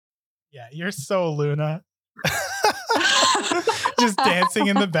Yeah, you're so Luna. Just dancing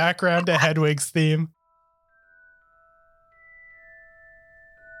in the background to Hedwig's theme.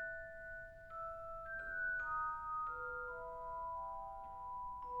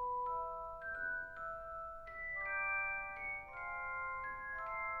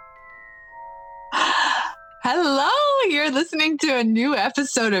 Hello, you're listening to a new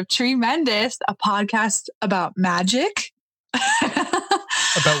episode of Tremendous, a podcast about magic.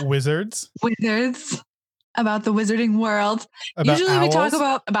 About wizards. Wizards. About the wizarding world. About Usually owls? we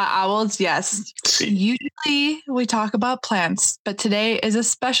talk about owls, yes. Usually we talk about plants, but today is a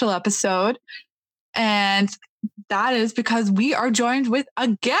special episode. And that is because we are joined with a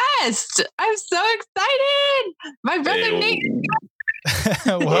guest. I'm so excited. My brother Nate.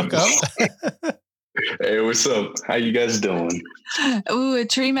 Welcome. Hey, what's up? How you guys doing? Ooh,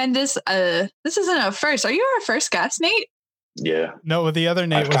 tremendous. This isn't a first. Are you our first guest, Nate? Yeah. No, the other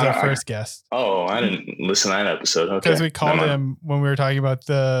Nate was our first guest. Oh, I didn't listen to that episode. Okay. Because we called him when we were talking about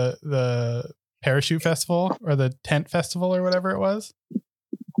the parachute festival or the tent festival or whatever it was.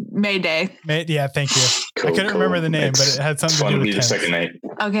 May Day. Yeah, thank you. I couldn't remember the name, but it had something to do with the second night.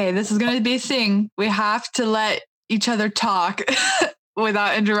 Okay, this is going to be a thing. We have to let each other talk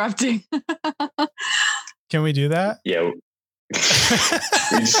without interrupting. Can we do that? Yeah. We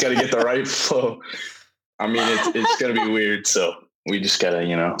just got to get the right flow. I mean, it's going to be weird, so we just got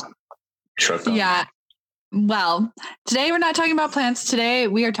to, truck on. Yeah. Well, today we're not talking about plants. Today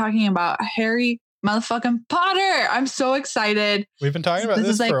we are talking about Harry motherfucking Potter. I'm so excited. We've been talking about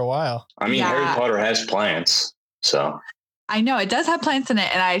this for a while. I mean, Harry Potter has plants, so. I know it does have plants in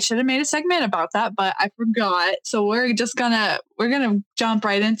it, and I should have made a segment about that, but I forgot. So we're gonna jump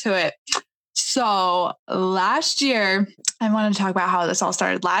right into it. So last year, I want to talk about how this all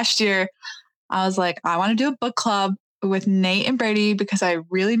started. Last year, I was like, I want to do a book club with Nate and Brady because I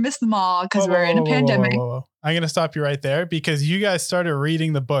really miss them all because we're in a pandemic. I'm going to stop you right there because you guys started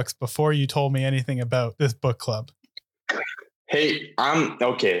reading the books before you told me anything about this book club. Hey, I'm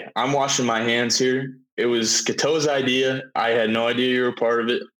washing my hands here. It was Kato's idea. I had no idea you were a part of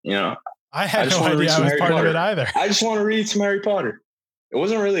it. I had no idea I was part of it either. I just want to read some Harry Potter. It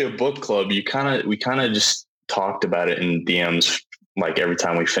wasn't really a book club. We kind of just talked about it in DMs, like every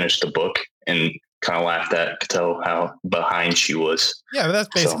time we finished the book, and kind of laughed at Kato how behind she was. Yeah, but that's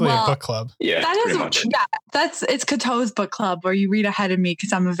basically a book club. Yeah, pretty much. Yeah, it's Kato's book club where you read ahead of me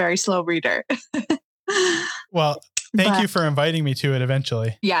because I'm a very slow reader. Well, thank you for inviting me to it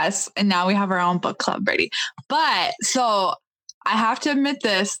eventually. Yes. And now we have our own book club, Brady. But so I have to admit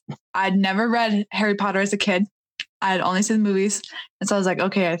this. I'd never read Harry Potter as a kid. I had only seen the movies. And so I was like,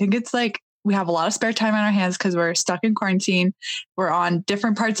 okay, I think it's like we have a lot of spare time on our hands because we're stuck in quarantine. We're on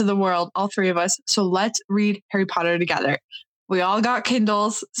different parts of the world, all three of us. So let's read Harry Potter together. We all got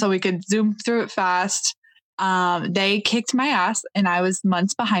Kindles so we could zoom through it fast. They kicked my ass and I was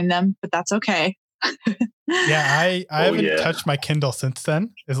months behind them, but that's okay. Yeah, I haven't touched my Kindle since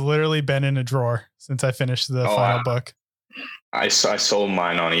then. It's literally been in a drawer since I finished the final book. I sold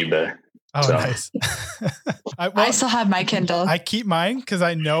mine on eBay. Oh, so. Nice. I still have my Kindle. I keep mine because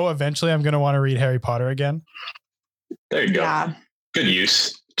I know eventually I'm going to want to read Harry Potter again. There you go. Yeah. Good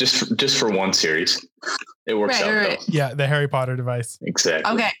use. Just for one series. It works out. Right. Yeah, the Harry Potter device.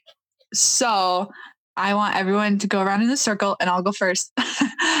 Exactly. Okay. So I want everyone to go around in a circle and I'll go first.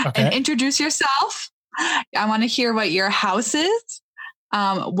 Okay. And introduce yourself. I want to hear what your house is,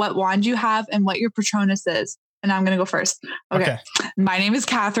 what wand you have, and what your Patronus is. And I'm going to go first. Okay. My name is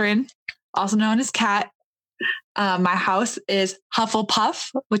Catherine, also known as Kat. My house is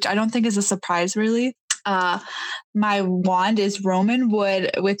Hufflepuff, which I don't think is a surprise, really. My wand is Roman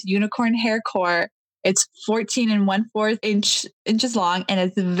wood with unicorn hair core. It's 14 1/4 inches long, and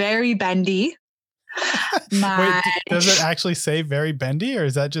it's very bendy. Wait, does it actually say very bendy, or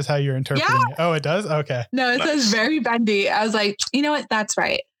is that just how you're interpreting it? Oh, it does? Okay. No, it says very bendy. I was like, you know what? That's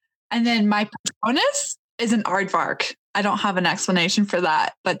right. And then my Patronus is an aardvark. I don't have an explanation for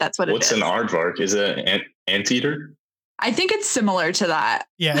that, but that's what it is. What's an aardvark? Is it an anteater? I think it's similar to that.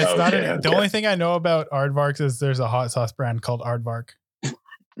 Yeah, it's not. The only thing I know about aardvarks is there's a hot sauce brand called Aardvark.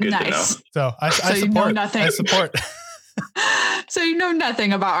 Good nice. To know. So I support. You know nothing. I support. So you know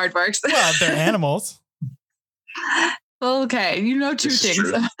nothing about aardvarks. Well, they're animals. Okay, you know two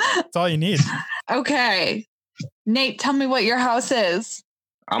things. That's all you need. Okay. Nate, tell me what your house is.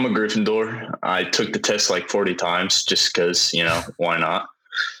 I'm a Gryffindor. I took the test like 40 times just because, why not?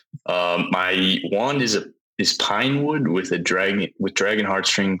 My wand is pine wood with dragon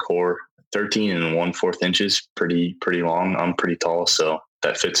heartstring core, 13 1/4 inches, pretty long. I'm pretty tall, so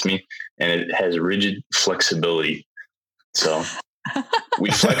that fits me, and it has rigid flexibility. So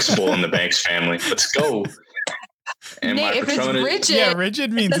We flexible in the Banks family. Let's go. And Nate, if it's rigid, yeah,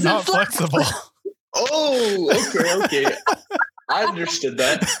 rigid means not flexible. Oh, okay. I understood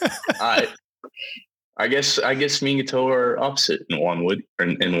that. I guess me and Gato are opposite in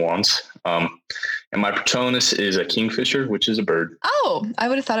wands. And my Patronus is a kingfisher, which is a bird. Oh, I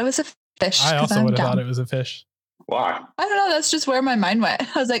would have thought it was a fish. I also would have thought it was a fish. Why? I don't know. That's just where my mind went.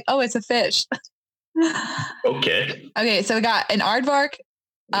 I was like, oh, it's a fish. Okay. Okay, so we got an aardvark,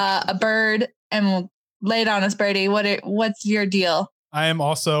 a bird, and we'll lay it on us, Birdie. What's your deal? I am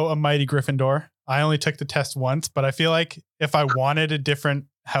also a mighty Gryffindor. I only took the test once, but I feel like if I wanted a different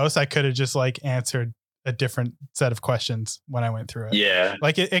house, I could have just like answered a different set of questions when I went through it. Yeah.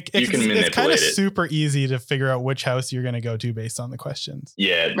 Like it's kind of super easy to figure out which house you're going to go to based on the questions.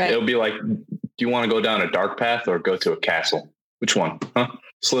 Yeah. Right. It'll be like, do you want to go down a dark path or go to a castle? Which one? Huh?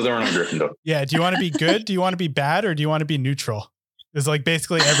 Slytherin or Gryffindor? Yeah. Do you want to be good? Do you want to be bad? Or do you want to be neutral? It's like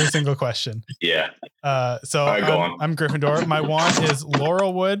basically every single question. Yeah. So right, I'm Gryffindor. My wand is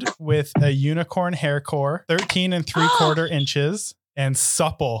Laurelwood with a unicorn hair core, 13 3/4 inches, and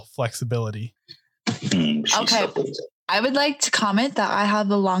supple flexibility. Okay. Supple. I would like to comment that I have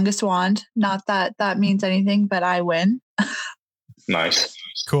the longest wand. Not that that means anything, but I win. Nice.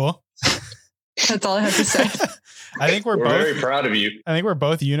 Cool. That's all I have to say. I think we're both very proud of you. I think we're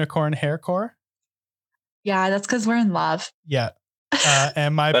both unicorn hair core. Yeah, that's because we're in love. Yeah.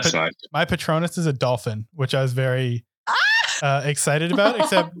 And my nice. My Patronus is a dolphin, which I was very excited about.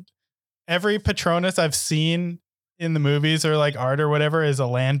 Except every Patronus I've seen in the movies or like art or whatever is a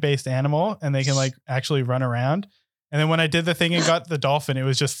land-based animal, and they can like actually run around. And then when I did the thing and got the dolphin, it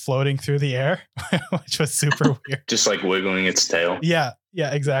was just floating through the air, which was super weird. Just like wiggling its tail. Yeah,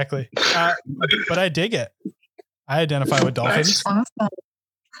 exactly. But I dig it. I identify with dolphins. Awesome.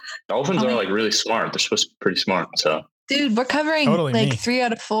 Dolphins are like really smart. They're supposed to be pretty smart. So, dude, we're covering totally like 3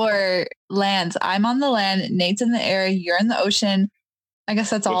 out of 4 lands. I'm on the land. Nate's in the air. You're in the ocean. I guess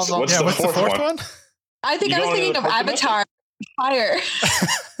that's all of them. What's the fourth one? I think I was thinking of Avatar. Fire.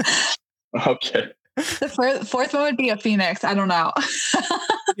 Okay. The fourth one would be a phoenix. I don't know.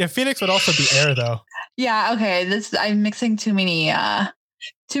 Yeah, phoenix would also be air, though. Yeah. Okay. I'm mixing too many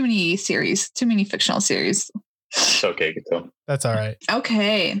series, too many fictional series. It's okay, Gato. That's all right.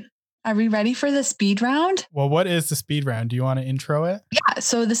 Okay. Are we ready for the speed round? Well, what is the speed round? Do you want to intro it? Yeah.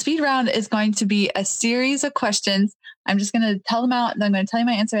 So the speed round is going to be a series of questions. I'm just going to tell them out. And I'm going to tell you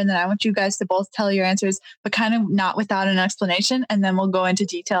my answer. And then I want you guys to both tell your answers, but kind of not without an explanation. And then we'll go into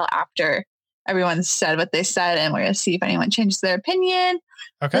detail after everyone's said what they said. And we're going to see if anyone changes their opinion.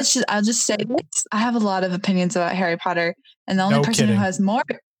 Okay. I'll just say this. I have a lot of opinions about Harry Potter. And the only person who has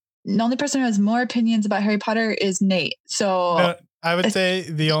more opinions about Harry Potter is Nate. So no, I would say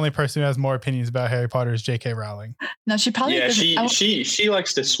the only person who has more opinions about Harry Potter is J.K. Rowling. No, she probably she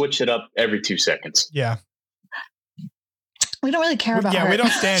likes to switch it up every 2 seconds. Yeah. We don't really care about her. Yeah, we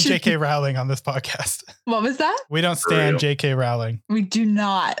don't stand J.K. Rowling on this podcast. What was that? We don't stand J.K. Rowling. We do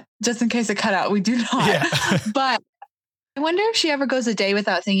not. Just in case it cut out, we do not. Yeah. But I wonder if she ever goes a day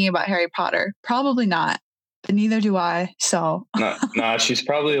without thinking about Harry Potter. Probably not. But neither do I. So. No, she's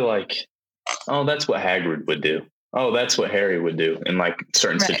probably like, oh, that's what Hagrid would do. Oh, that's what Harry would do in like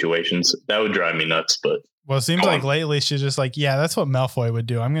certain situations. That would drive me nuts. But well, it seems like lately she's just like, yeah, that's what Malfoy would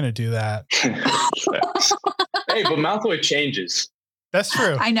do. I'm going to do that. Hey, but Malfoy changes. That's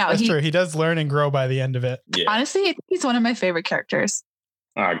true. I know. That's true. He does learn and grow by the end of it. Yeah. Honestly, I think he's one of my favorite characters.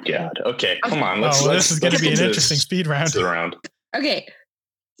 Oh, God. Okay, come on. This is going to be an interesting speed round. Okay.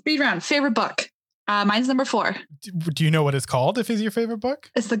 Speed round. Favorite book. Mine's number 4. Do you know what it's called if it's your favorite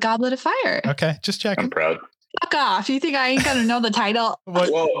book? It's The Goblet of Fire. Okay, just checking. I'm proud. Fuck off. You think I ain't going to know the title?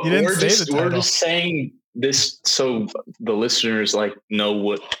 Well, we're just saying this so the listeners like know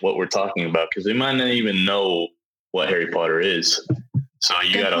what we're talking about, because they might not even know what Harry Potter is. So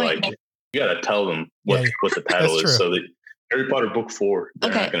you gotta tell them what the title is. So that Harry Potter book 4,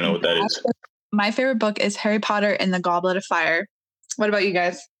 they're not gonna know what that is. My favorite book is Harry Potter and the Goblet of Fire. What about you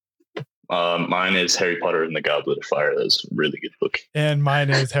guys? Mine is Harry Potter and the Goblet of Fire. That's a really good book. And mine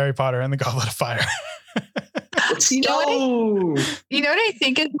is Harry Potter and the Goblet of Fire. You know what I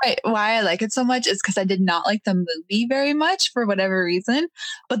think is why I like it so much is because I did not like the movie very much for whatever reason.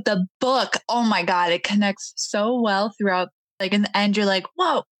 But the book, oh my God, it connects so well throughout. Like in the end, you're like,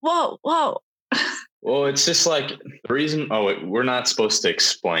 whoa, whoa, whoa. Well, it's just like the reason. Oh, wait, we're not supposed to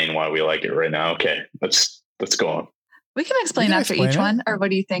explain why we like it right now. Okay, let's go on. We can explain after each one, or what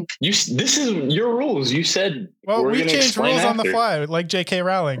do you think? This is your rules. You said we changed rules on the fly, like J.K.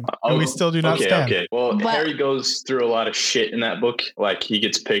 Rowling, and we still do not stand. Okay. Well, Harry goes through a lot of shit in that book. Like he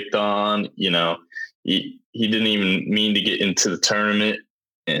gets picked on. You know, he didn't even mean to get into the tournament,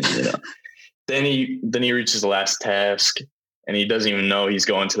 and then he reaches the last task, and he doesn't even know he's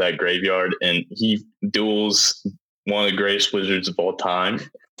going to that graveyard, and he duels one of the greatest wizards of all time,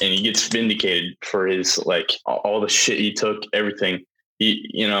 and he gets vindicated for his like all the shit he took, everything. He,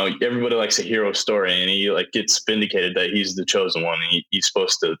 everybody likes a hero story, and he like gets vindicated that he's the chosen one, and he's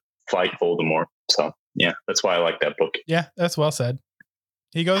supposed to fight Voldemort. So yeah, that's why I like that book. Yeah, that's well said.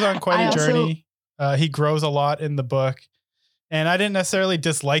 He goes on quite a journey. He grows a lot in the book, and I didn't necessarily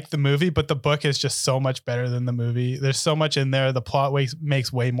dislike the movie, but the book is just so much better than the movie. There's so much in there. The plot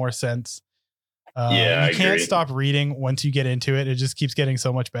makes way more sense. You can't stop reading once you get into it. It just keeps getting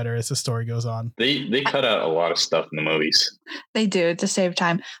so much better as the story goes on. They cut out a lot of stuff in the movies. They do to save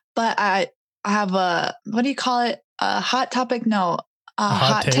time. But I have a, what do you call it? A hot topic? No, a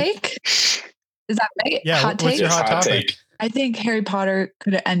hot take. Is that right? Yeah. What's your hot topic? I think Harry Potter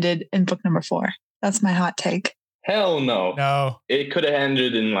could have ended in book number 4. That's my hot take. Hell no. No. It could have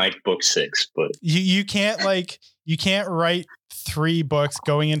ended in like book 6, but you can't write 3 books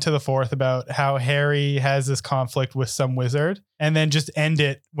going into the 4th about how Harry has this conflict with some wizard and then just end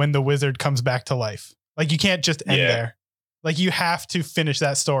it when the wizard comes back to life. Like you can't just end there. Like you have to finish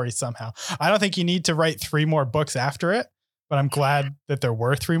that story somehow. I don't think you need to write 3 more books after it, but I'm glad that there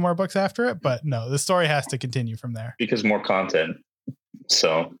were 3 more books after it. But no, the story has to continue from there. Because more content.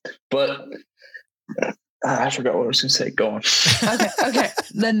 So, but I forgot what I was going to say. Go on. Okay.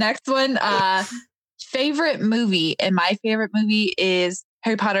 The next one, favorite movie. And my favorite movie is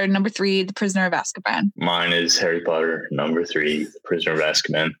Harry Potter number 3, The Prisoner of Azkaban. Mine is Harry Potter number 3, The Prisoner of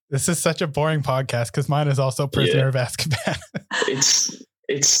Azkaban. This is such a boring podcast because mine is also Prisoner of Azkaban. It's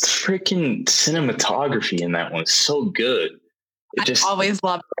freaking cinematography in that one. It's so good. I always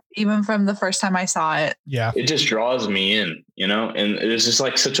loved it, even from the first time I saw it. Yeah. It just draws me in, and there's just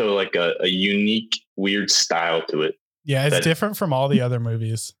like such a unique, weird style to it. Yeah, it's different from all the other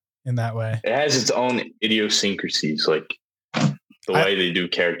movies in that way. It has its own idiosyncrasies, like the way they do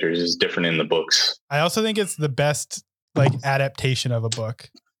characters is different in the books. I also think it's the best adaptation of a book.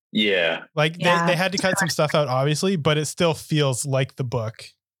 Yeah. They had to cut some stuff out, obviously, but it still feels like the book.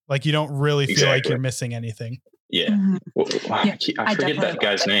 Like you don't really feel like you're missing anything. Yeah. Mm-hmm. Well, I forget that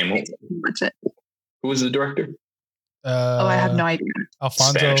guy's name. Who was the director? I have no idea.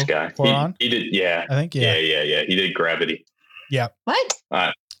 Alfonso Spanish guy. Cuarón? He did. Yeah. I think. Yeah. He did Gravity. Yeah. What?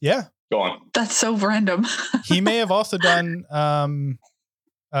 Yeah. Go on. That's so random. He may have also done. No,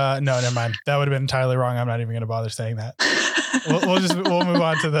 never mind. That would have been entirely wrong. I'm not even going to bother saying that. We'll move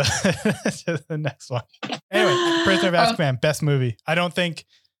on to the next one. Anyway, Prisoner of Azkaban, best movie. I don't think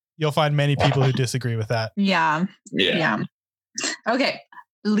you'll find many people who disagree with that. Yeah. Okay.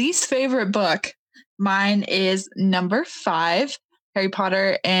 Least favorite book. Mine is number 5, Harry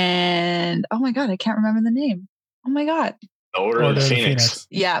Potter, and oh my God, I can't remember the name. Oh my God. Order of the Phoenix.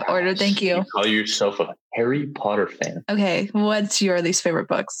 Yeah, Order. Thank you. You call yourself a Harry Potter fan. Okay. What's your least favorite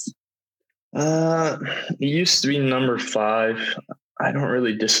books? It used to be number 5. I don't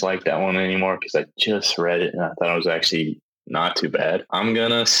really dislike that one anymore because I just read it and I thought it was actually not too bad. I'm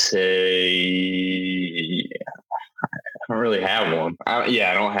gonna say I don't really have one. I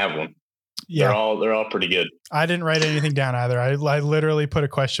don't have one. Yeah, they're all pretty good. I didn't write anything down either. I literally put a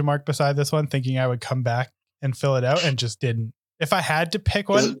question mark beside this one, thinking I would come back and fill it out, and just didn't. If I had to pick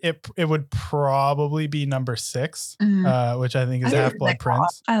one, it would probably be number 6, which I think is Half-Blood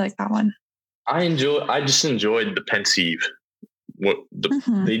Prince. I like that one. I just enjoyed the pensive.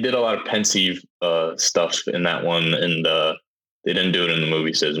 They did a lot of pensive stuff in that one, and they didn't do it in the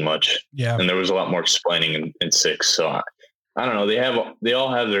movies as much. Yeah, and there was a lot more explaining in 6. So I don't know. They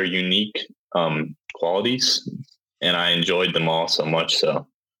all have their unique qualities, and I enjoyed them all so much. So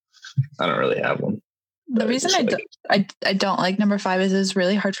I don't really have one. The reason I don't like number 5 is it's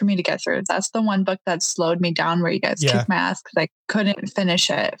really hard for me to get through. That's the one book that slowed me down where you guys kicked my ass because I couldn't finish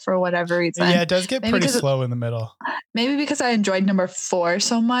it for whatever reason. Yeah, it does get pretty slow in the middle. Maybe because I enjoyed number 4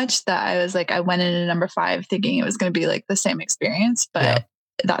 so much that I was like, I went into number 5 thinking it was going to be like the same experience, but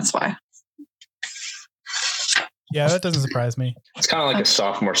that's why. Yeah, that doesn't surprise me. It's kind of like a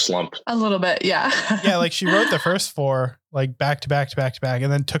sophomore slump. A little bit, yeah. Yeah, like she wrote the first 4 like back to back, and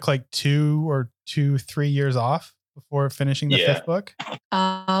then took like 3 years off before finishing the 5th book.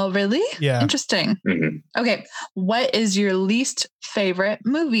 Oh, really? Yeah. Interesting. Mm-hmm. Okay. What is your least favorite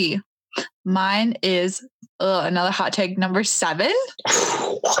movie? Mine is another hot take, number 7.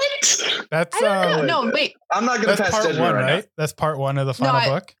 What? That's no, wait. I'm not going to pass part judgment 1, right? That's part 1 of the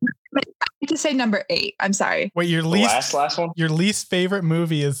final book. I to say number 8. I'm sorry. Wait, your last one? Your least favorite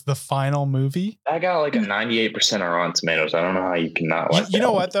movie is the final movie? I got like a 98% on Rotten Tomatoes. I don't know how you cannot like You know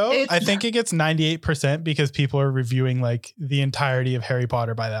that. what though? I think it gets 98% because people are reviewing like the entirety of Harry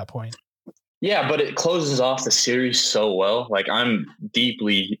Potter by that point. Yeah, but it closes off the series so well. Like I'm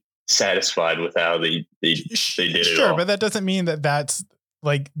deeply satisfied with how they did it. Sure, but that doesn't mean that that's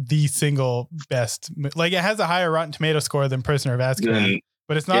like the single best. Like it has a higher Rotten Tomato score than Prisoner of Azkaban,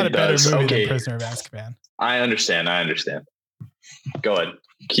 but it's not a better movie than Prisoner of Azkaban. I understand. Go ahead.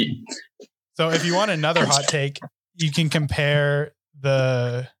 So if you want another hot take, you can compare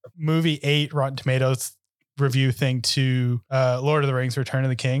the movie 8 Rotten Tomatoes review thing to Lord of the Rings Return of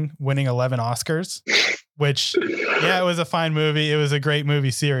the King winning 11 Oscars, which it was a fine movie. It was a great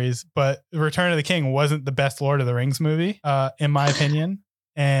movie series, but Return of the King wasn't the best Lord of the Rings movie, in my opinion.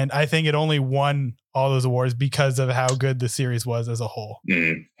 And I think it only won all those awards because of how good the series was as a whole.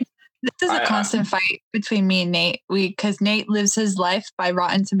 Mm. This is a constant fight between me and Nate. Because Nate lives his life by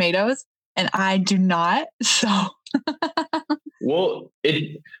Rotten Tomatoes and I do not. So well,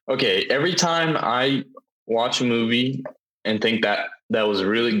 every time I watch a movie and think that was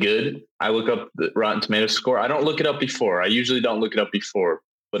really good, I look up the Rotten Tomatoes score. I don't look it up before. I usually don't look it up before.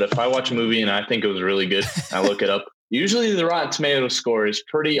 But if I watch a movie and I think it was really good, I look it up. Usually the Rotten Tomatoes score is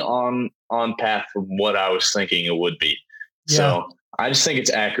pretty on path from what I was thinking it would be. Yeah. So I just think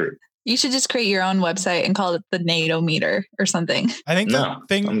it's accurate. You should just create your own website and call it the NATO-meter or something. I think the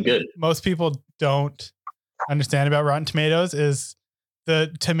thing I'm good. Most people don't understand about Rotten Tomatoes is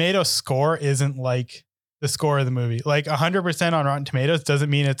the tomato score isn't like the score of the movie. Like 100% on Rotten Tomatoes doesn't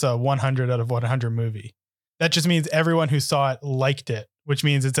mean it's a 100 out of 100 movie. That just means everyone who saw it liked it, which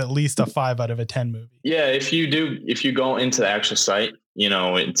means it's at least a 5 out of a 10 movie. Yeah. If you go into the actual site,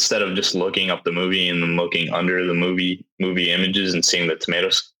 instead of just looking up the movie and then looking under the movie images and seeing the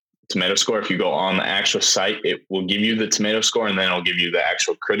tomato score, if you go on the actual site, it will give you the tomato score and then it'll give you the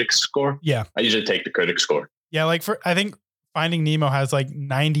actual critic score. Yeah. I usually take the critic score. Yeah. Like I think Finding Nemo has like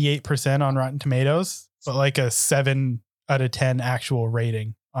 98% on Rotten Tomatoes, but like a 7 out of 10 actual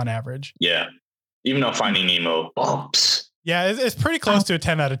rating on average. Yeah. Even though Finding Nemo bumps. Yeah. It's pretty close to a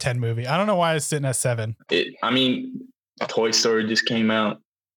 10 out of 10 movie. I don't know why it's sitting at 7. Toy Story just came out.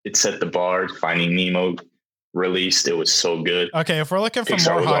 It set the bar. Finding Nemo released. It was so good. Okay. If we're looking for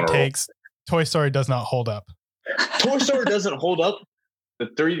more hot takes, Toy Story does not hold up. Toy Story doesn't hold up.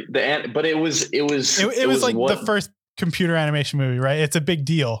 But it was like the first computer animation movie, right? It's a big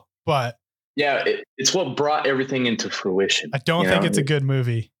deal, but yeah, it's what brought everything into fruition. I don't think it's a good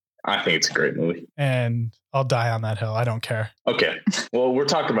movie. I think it's a great movie, and I'll die on that hill. I don't care. Okay, well, we're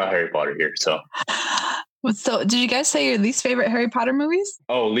talking about Harry Potter here, so. So, did you guys say your least favorite Harry Potter movies?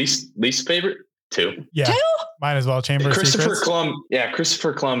 Oh, least favorite? 2. Yeah, 2? Mine as well. Chamber of Secrets.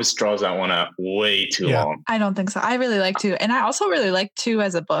 Christopher Columbus draws that one out way too long. I don't think so. I really like 2, and I also really like 2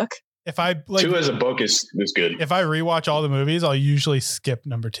 as a book. If I 2 as a book is good. If I rewatch all the movies, I'll usually skip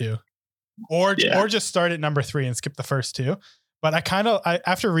number 2, or just start at number 3 and skip the first 2. But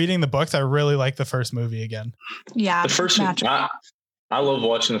after reading the books, I really like the first movie again. Yeah, the first one. I love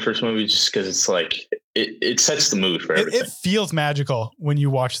watching the first movie just because it's like it sets the mood for everything. It feels magical when you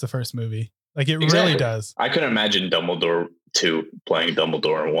watch the first movie. Like it really does. I couldn't imagine Dumbledore 2 playing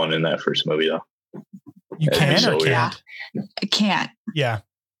Dumbledore 1 in that first movie though. You can or can't? I can't. Yeah.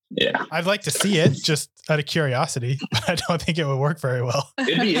 Yeah. I'd like to see it just out of curiosity, but I don't think it would work very well.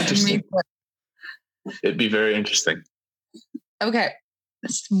 It'd be interesting. It'd be very interesting. Okay.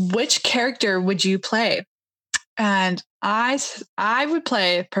 Which character would you play? And I would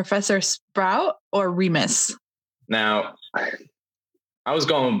play Professor Sprout or Remus. Now, I was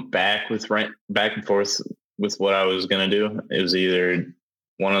going back and forth with what I was going to do. It was either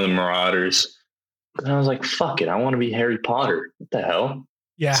one of the Marauders. And I was like, fuck it. I want to be Harry Potter. What the hell?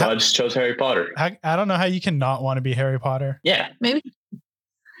 Yeah. So I just chose Harry Potter. I don't know how you can not want to be Harry Potter. Yeah. Maybe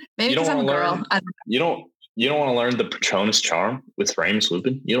because I'm a girl. You don't want to learn the Patronus charm with Remus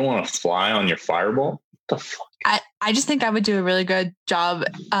Lupin? You don't want to fly on your fireball? What the fuck? I just think I would do a really good job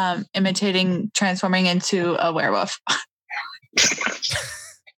imitating transforming into a werewolf.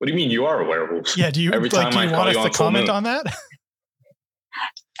 What do you mean you are a werewolf? Yeah, do you want us to comment on that?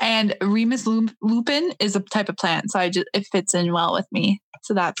 And Remus Lupin is a type of plant, so it fits in well with me.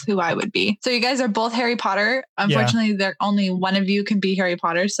 So that's who I would be. So you guys are both Harry Potter. Unfortunately, there only one of you can be Harry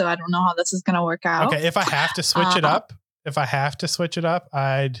Potter, so I don't know how this is going to work out. Okay, if I have to switch it up,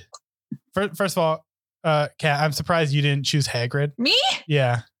 I'd first of all, Kat, I'm surprised you didn't choose Hagrid. Me?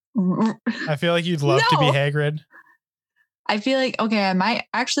 Yeah, I feel like you'd love to be Hagrid. I feel like I might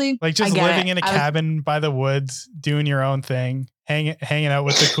actually like just living in a cabin by the woods, doing your own thing. hanging out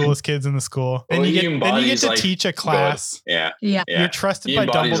with the coolest kids in the school. And you get to teach a class. Yeah. You're trusted by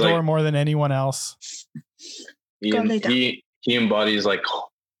Dumbledore more than anyone else. He embodies like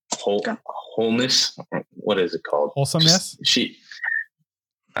wholeness. What is it called? Wholesomeness.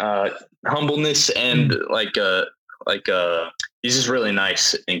 Humbleness and he's just really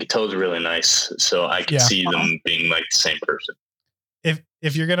nice, and Kato's really nice. So I can see them being like the same person.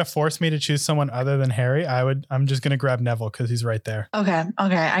 If you're gonna force me to choose someone other than Harry, I'm just gonna grab Neville because he's right there. Okay,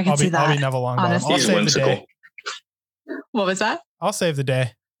 I can see that. I'll be Neville Longbottom. Honestly. I'll save the day. What was that? I'll save the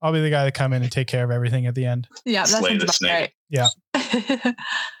day. I'll be the guy that come in and take care of everything at the end. Yeah, that sounds about right. Yeah.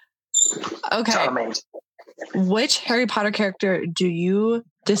 Okay. Charming. Which Harry Potter character do you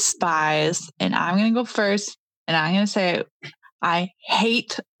despise? And I'm gonna go first, and I'm gonna say I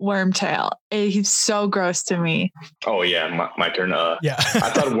hate Wormtail. He's so gross to me. Oh yeah, my turn. Yeah. I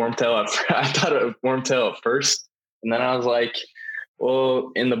thought of Wormtail at first, and then I was like,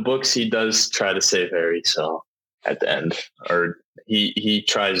 well, in the books he does try to save Harry, so at the end, or he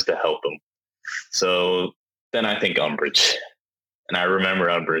tries to help him. So then I think Umbridge, and I remember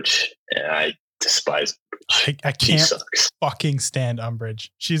Umbridge, and I despise Umbridge. I can't fucking stand Umbridge.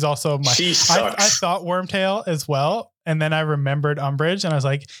 She's also She sucks. I thought Wormtail as well. And then I remembered Umbridge and I was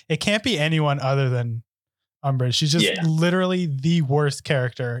like, it can't be anyone other than Umbridge. She's just literally the worst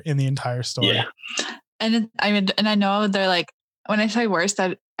character in the entire story. Yeah. And I know they're like, when I say worst,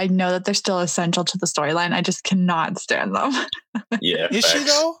 I know that they're still essential to the storyline. I just cannot stand them. Yeah. Is she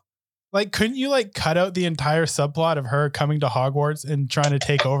though? Like, couldn't you like cut out the entire subplot of her coming to Hogwarts and trying to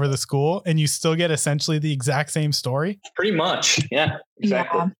take over the school and you still get essentially the exact same story? Pretty much. Yeah,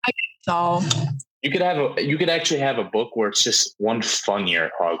 exactly. Yeah, I think so. You could actually have a book where it's just one fun year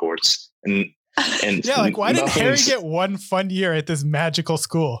at Hogwarts, and yeah, like why didn't Harry get one fun year at this magical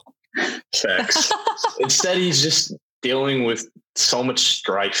school? Facts. Instead, he's just dealing with so much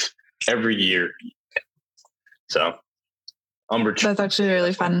strife every year. So, Umbridge. That's actually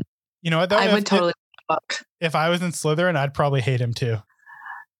really fun. You know what? Though, I would totally book. If I was in Slytherin, I'd probably hate him too.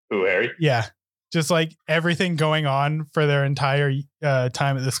 Who, Harry? Yeah. Just like everything going on for their entire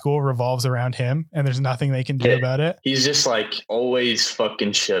time at the school revolves around him, and there's nothing they can do about it. He's just like always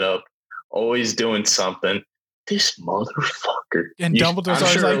fucking shit up, always doing something. This motherfucker. And Dumbledore's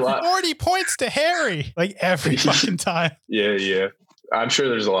always like 40 points to Harry, like every fucking time. Yeah. I'm sure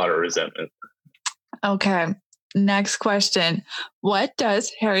there's a lot of resentment. Okay. Next question. What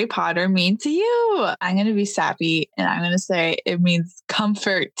does Harry Potter mean to you? I'm going to be sappy and I'm going to say it means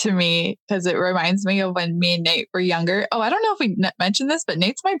comfort to me because it reminds me of when me and Nate were younger. Oh, I don't know if we mentioned this, but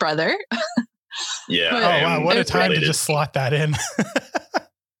Nate's my brother. Yeah. Oh, wow. What a time to just slot that in.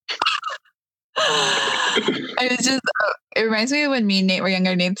 It reminds me of when me and Nate were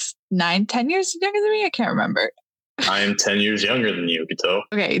younger. Nate's 10 years younger than me. I can't remember. I am 10 years younger than you, Kato.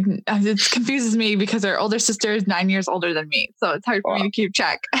 Okay, it confuses me because our older sister is 9 years older than me, so it's hard for me to keep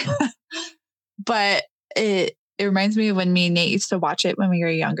track. But it reminds me of when me and Nate used to watch it when we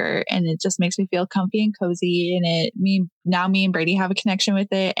were younger, and it just makes me feel comfy and cozy. And me and Brady have a connection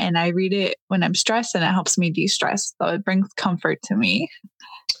with it, and I read it when I'm stressed, and it helps me de-stress. So it brings comfort to me.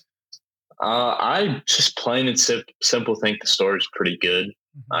 I just plain and simple think the story's pretty good.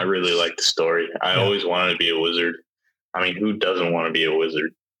 Mm-hmm. I really like the story. I always wanted to be a wizard. I mean, who doesn't want to be a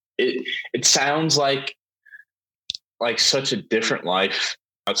wizard? It sounds like such a different life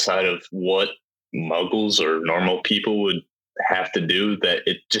outside of what muggles or normal people would have to do that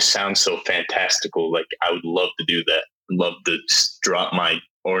it just sounds so fantastical. Like I would love to do that. I'd love to just drop my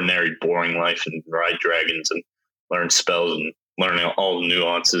ordinary boring life and ride dragons and learn spells and learn all the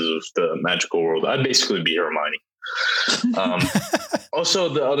nuances of the magical world. I'd basically be Hermione. Also,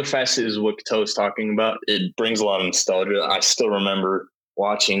 the other facet is what Kato was talking about. It brings a lot of nostalgia. I still remember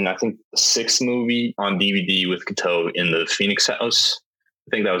watching, I think, the 6th movie on DVD with Kato in the Phoenix house. I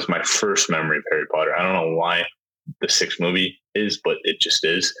think that was my first memory of Harry Potter. I don't know why the 6th movie is, but it just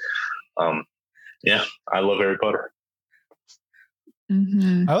is. Yeah, I love Harry Potter.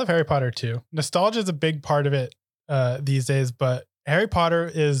 Mm-hmm. I love Harry Potter too. Nostalgia is a big part of it these days, but Harry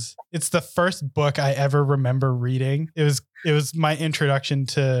Potter it's the first book I ever remember reading. It was my introduction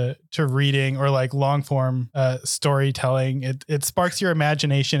to reading or like long form storytelling. It sparks your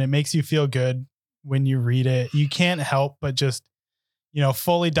imagination. It makes you feel good when you read it. You can't help but just,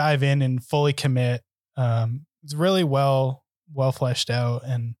 fully dive in and fully commit. It's really well fleshed out,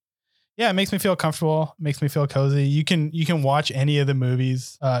 and yeah, it makes me feel comfortable. It makes me feel cozy. You can watch any of the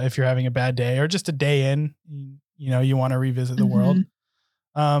movies if you're having a bad day or just a day in. You want to revisit the world.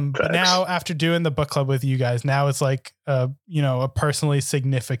 But now after doing the book club with you guys, now it's like, a personally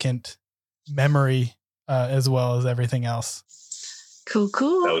significant memory as well as everything else.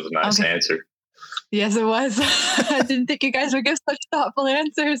 Cool. That was a nice answer. Yes, it was. I didn't think you guys would give such thoughtful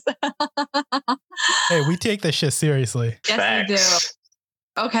answers. Hey, we take this shit seriously. Yes, Facts.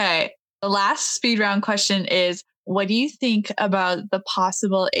 we do. Okay. The last speed round question is, what do you think about the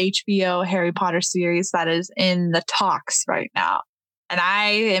possible HBO Harry Potter series that is in the talks right now? And I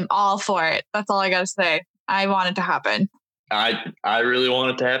am all for it. That's all I got to say. I want it to happen. I really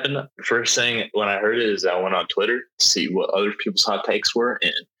want it to happen. First thing when I heard it is I went on Twitter to see what other people's hot takes were,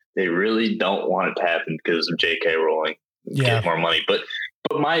 and they really don't want it to happen because of J.K. Rowling get more money. But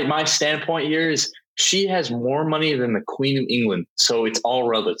my standpoint here is she has more money than the Queen of England, so it's all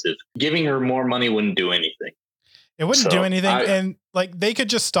relative. Giving her more money wouldn't do anything. It wouldn't do anything, and like they could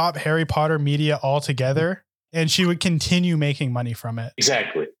just stop Harry Potter media altogether, and she would continue making money from it.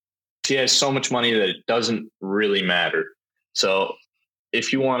 Exactly. She has so much money that it doesn't really matter. So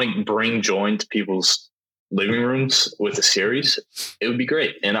if you want to bring joy to people's living rooms with a series, it would be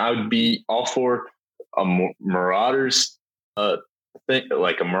great. And I would be all for a Marauders thing,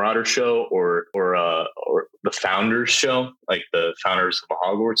 like a Marauder show or the Founders show, like the Founders of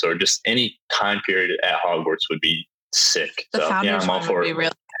Hogwarts, or just any time period at Hogwarts would be sick. The Founders I'm all for it. Really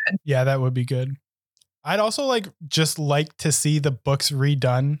good. Yeah, that would be good. I'd also like to see the books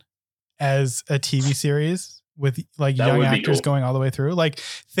redone as a TV series with like young actors going all the way through. Like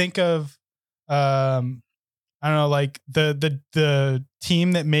think of I don't know, like the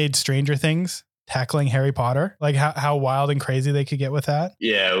team that made Stranger Things tackling Harry Potter, like how wild and crazy they could get with that.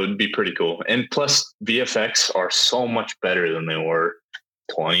 Yeah, it would be pretty cool. And plus VFX are so much better than they were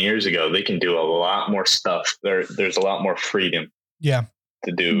 20 years ago. They can do a lot more stuff. There's a lot more freedom. Yeah.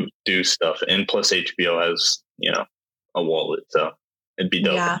 To do stuff. And plus HBO has, a wallet. So it'd be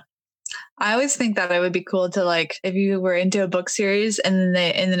dope. Yeah. I always think that it would be cool to, like, if you were into a book series and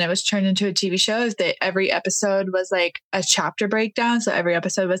then it was turned into a TV show, is that every episode was like a chapter breakdown. So every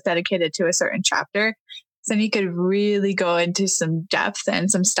episode was dedicated to a certain chapter. So then you could really go into some depth and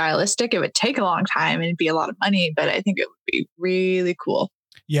some stylistic. It would take a long time and it'd be a lot of money, but I think it would be really cool.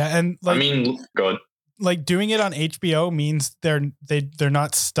 Yeah. And like, go ahead. Like doing it on HBO means they're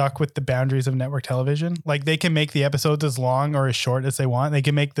not stuck with the boundaries of network television. Like they can make the episodes as long or as short as they want. They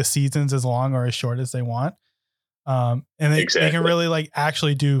can make the seasons as long or as short as they want. And they can really like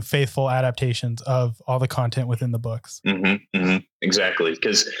actually do faithful adaptations of all the content within the books. Mm-hmm, mm-hmm. Exactly.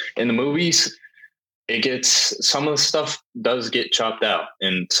 Because in the movies, some of the stuff does get chopped out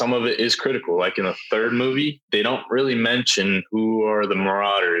and some of it is critical. Like in the third movie, they don't really mention who are the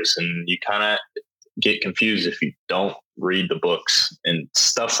Marauders, and you kind of get confused if you don't read the books and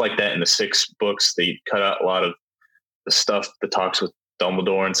stuff like that. In the 6 books, they cut out a lot of the stuff, the talks with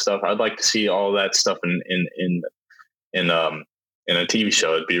Dumbledore and stuff. I'd like to see all that stuff in a TV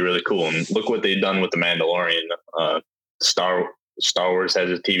show. It'd be really cool. And look what they've done with the Mandalorian. Star Wars has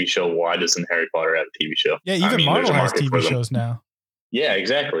a TV show. Why doesn't Harry Potter have a TV show? Yeah, even Marvel has TV shows now. Yeah,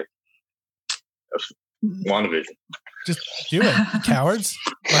 exactly. WandaVision. Just do it, cowards.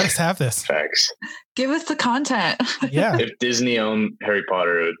 Let us have this. Facts. Give us the content. Yeah. If Disney owned Harry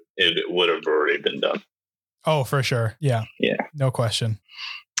Potter, it would have already been done. Oh, for sure. Yeah. Yeah. No question.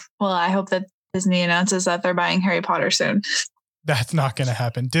 Well, I hope that Disney announces that they're buying Harry Potter soon. That's not going to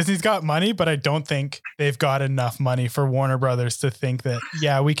happen. Disney's got money, but I don't think they've got enough money for Warner Brothers to think that,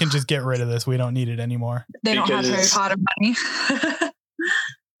 yeah, we can just get rid of this. We don't need it anymore. They don't have Harry Potter money.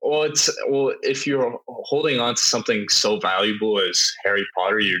 Well, if you're holding on to something so valuable as Harry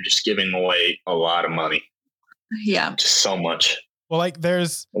Potter, you're just giving away a lot of money. Yeah. Just so much. Well, like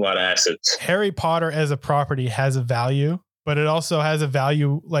there's a lot of assets. Harry Potter as a property has a value, but it also has a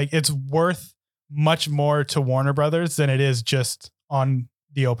value. Like it's worth much more to Warner Brothers than it is just on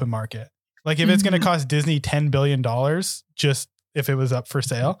the open market. Like if it's going to cost Disney $10 billion, just if it was up for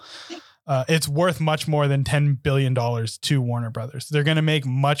sale, it's worth much more than $10 billion to Warner Brothers. They're going to make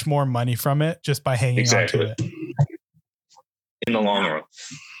much more money from it just by hanging on to it. In the long run.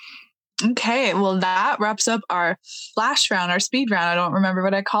 Okay. Well, that wraps up our flash round, our speed round. I don't remember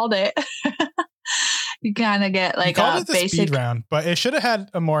what I called it. You kind of get like a basic speed round, but it should have had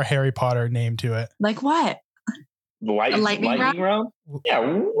a more Harry Potter name to it. Like what? Lightning round? Yeah.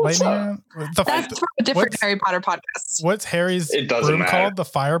 Lightning round? That's from a different Harry Potter podcast. What's Harry's room called? The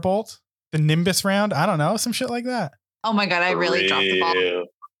Firebolt? The Nimbus round? I don't know. Some shit like that. Oh my God. I really dropped the ball.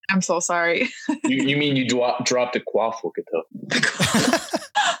 I'm so sorry. you mean you dropped a quaffle, Kato?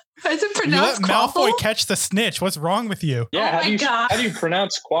 Is it pronounced you let Malfoy catch the snitch. What's wrong with you? Yeah, how do you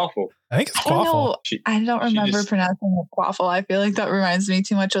pronounce quaffle? I think it's quaffle. I don't remember pronouncing it quaffle. I feel like that reminds me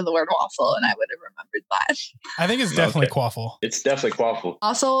too much of the word waffle, and I would have remembered that. I think it's definitely quaffle. It's definitely quaffle.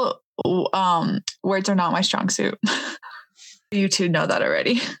 Also, words are not my strong suit. You two know that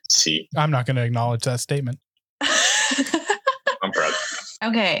already. C. I'm not going to acknowledge that statement. I'm proud.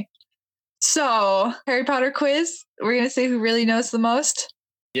 Okay. So, Harry Potter quiz. We're going to say who really knows the most.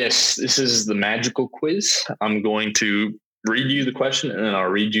 Yes, this is the magical quiz. I'm going to read you the question, and then I'll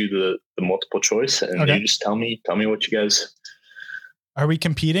read you the multiple choice, and you just tell me what you guys. Are we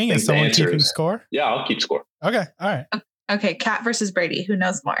competing? Is someone keeping score? Yeah, I'll keep score. Okay, all right. Okay, Kat versus Brady. Who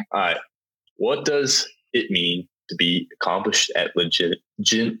knows more? All right. What does it mean to be accomplished at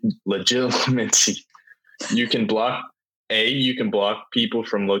legitimacy? You can block. A, you can block people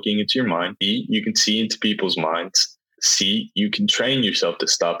from looking into your mind. B, you can see into people's minds. C, you can train yourself to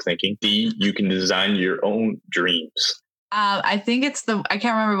stop thinking. D, you can design your own dreams. I think it's I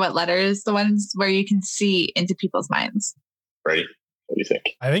can't remember what letters, the ones where you can see into people's minds. Right. What do you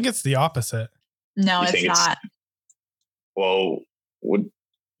think? I think it's the opposite. No, it's not. Well, would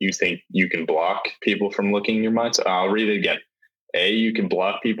you think you can block people from looking in your mind? So I'll read it again. A, you can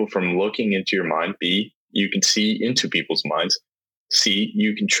block people from looking into your mind. B, you can see into people's minds. C,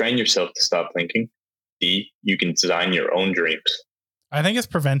 you can train yourself to stop thinking. D, you can design your own dreams. I think it's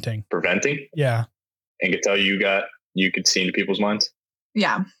preventing. Preventing? Yeah. And Cattell, you could see into people's minds?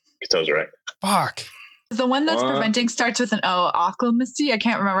 Yeah. Cattell's right. Fuck. The one that's preventing starts with an O, occlumency. I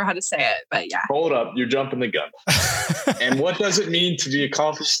can't remember how to say it, but yeah. Hold up. You're jumping the gun. And what does it mean to be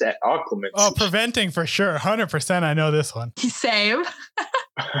accomplished at occlumency? Oh, preventing for sure. 100%. I know this one. Same.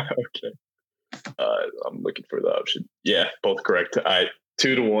 Okay. I'm looking for the option. Yeah, both correct.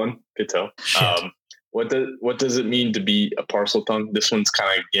 2-1. Cattell. What does it mean to be a parcel tongue? This one's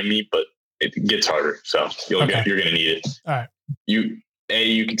kind of gimme, but it gets harder. So you're going to need it. All right.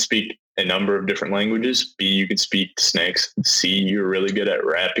 You can speak a number of different languages. B, you can speak to snakes. C, you're really good at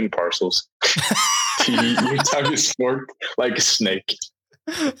wrapping parcels. D, your tongue is forked like a snake.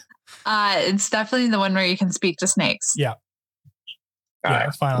 It's definitely the one where you can speak to snakes. Yeah. All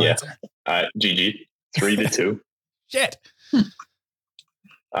right. Final answer. GG. 3-2. Shit. All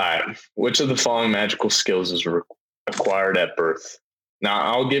right. Which of the following magical skills is acquired at birth? Now,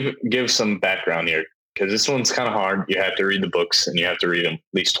 I'll give some background here, because this one's kind of hard. You have to read the books, and you have to read them at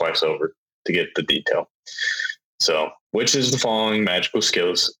least twice over to get the detail. So, which is the following magical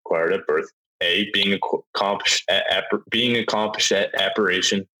skills acquired at birth? A, being accomplished at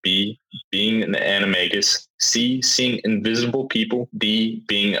apparition. B, being an animagus. C, seeing invisible people. D,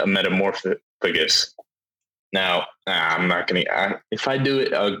 being a metamorphagus. Now, I'm not going to. If I do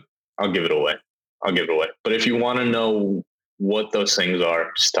it, I'll give it away. But if you want to know what those things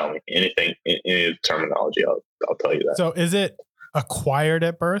are, just tell me anything, any terminology. I'll tell you that. So is it acquired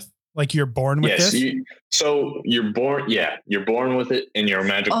at birth? Like you're born with this? So you're born with it, and you're a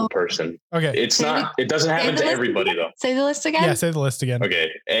magical person. Okay. It doesn't happen to everybody though. Say the list again. Yeah, say the list again. Okay.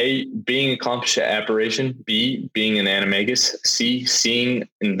 A, being accomplished at apparition. B, being an animagus. C, seeing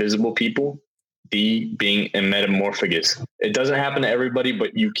invisible people. D, being a metamorphagus. It doesn't happen to everybody,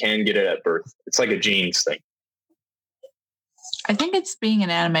 but you can get it at birth. It's like a genes thing. I think it's being an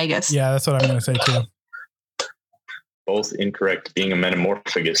animagus. Yeah, that's what I'm going to say too. Both incorrect. Being a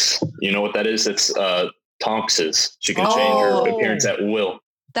metamorphagus. You know what that is? It's tonxes. She can change her appearance at will.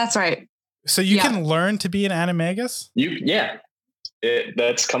 That's right. So you can learn to be an animagus?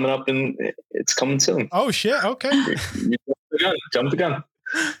 That's coming up it's coming soon. Oh shit. Okay. Jump the gun.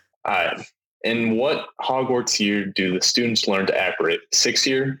 All right. In what Hogwarts year do the students learn to apparate? 6th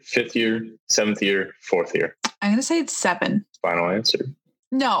year, 5th year, 7th year, 4th year? I'm going to say it's 7. Final answer.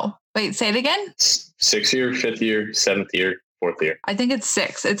 No. Wait, say it again. 6th year, 5th year, 7th year, 4th year. I think it's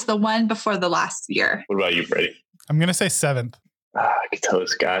 6. It's the one before the last year. What about you, Brady? I'm going to say 7th.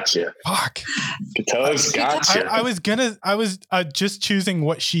 Catella's got you. Fuck. Catella's got you. I was just choosing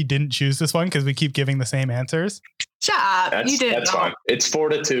what she didn't choose this one because we keep giving the same answers. Shut up. You didn't That's know. fine. It's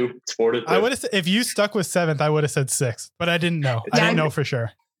 4-2. It's 4-2. I would have if you stuck with 7th, I would have said 6th, but I didn't know. I didn't know for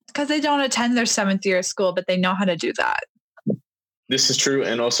sure. Because they don't attend their 7th year of school, but they know how to do that. This is true.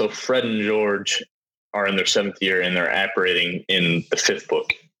 And also Fred and George are in their 7th year and they're apparating in the 5th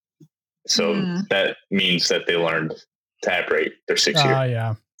book. So that means that they learned to apparate their 6th year.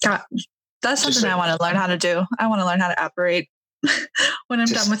 Yeah. God, that's something I want to learn how to do. I want to learn how to apparate when I'm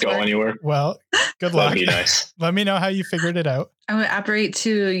done with go work. Anywhere. Well, good luck. That'd be nice. Let me know how you figured it out. I'm going to apparate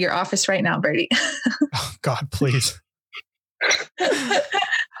to your office right now, Brady. Oh, God, please.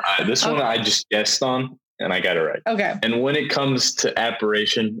 This one I just guessed on and I got it right. Okay. And when it comes to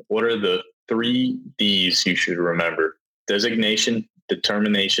apparition, what are the 3 D's you should remember? Designation,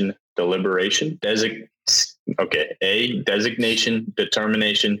 determination, deliberation. A, designation,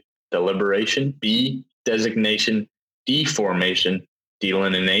 determination, deliberation. B, designation, deformation,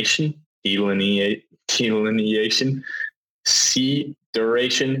 delineation. C,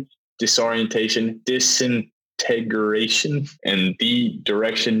 duration, disorientation, disintegration, and D,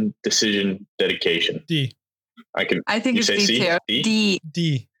 direction, decision, dedication. D. I think it's D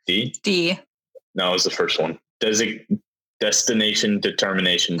too. D. No, it was the first one. Destination,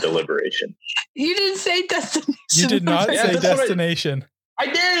 determination, deliberation. You didn't say destination. You did not say destination. I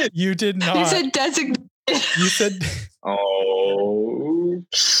did. You did not. You said designation. You said. Oh,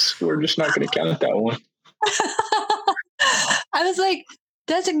 we're just not going to count that one. I was like,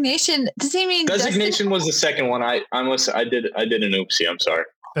 designation. Does he mean designation? Was the second one. I did an oopsie. I'm sorry.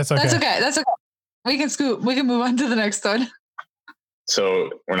 That's okay. That's okay. We can scoop. We can move on to the next one. So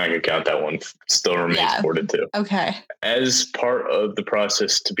we're not going to count that one. Still remains 4-2. Okay. As part of the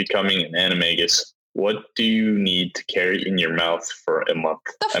process to becoming an animagus, what do you need to carry in your mouth for a month?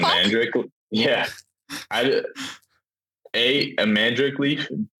 A mandrake? Yeah. A mandrake leaf.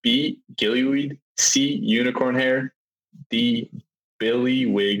 B, gillyweed. C, unicorn hair. D,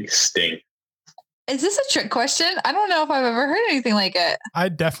 billywig sting. Is this a trick question? I don't know if I've ever heard anything like it. I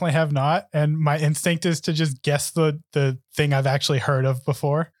definitely have not. And my instinct is to just guess the thing I've actually heard of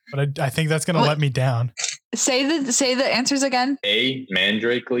before. But I think that's going to let me down. Say the answers again. A,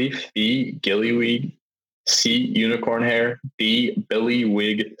 mandrake leaf. B, gillyweed. C, unicorn hair. D,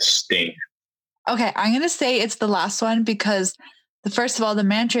 billywig sting. Okay, I'm going to say it's the last one because first of all, the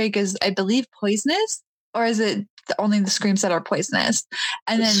mandrake is, I believe, poisonous. Or is it only the screams that are poisonous?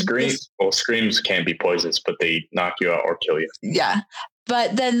 And then screams can't be poisonous, but they knock you out or kill you. Yeah.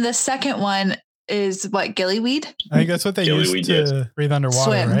 But then the second one is what, gillyweed? I think that's what they use to breathe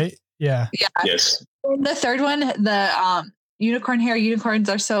underwater, swim. Right? Yeah. Yes. And the third one, the unicorn hair. Unicorns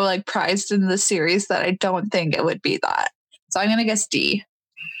are so like prized in the series that I don't think it would be that. So I'm gonna guess D.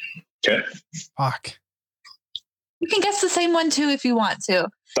 Okay. Fuck. You can guess the same one too if you want to.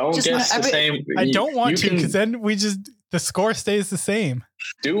 Don't guess the same. I don't want to because then the score stays the same.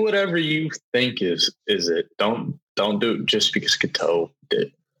 Do whatever you think is it. Don't do it just because Kato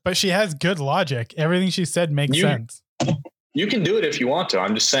did. But she has good logic. Everything she said makes sense. You can do it if you want to.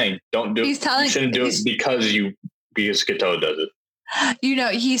 I'm just saying, don't do it. You shouldn't do it because Kato does it. You know,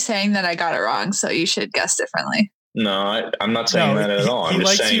 he's saying that I got it wrong, so you should guess differently. No, I'm not saying that at all. He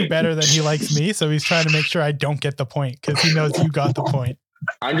likes you better than he likes me, so he's trying to make sure I don't get the point because he knows you got the point.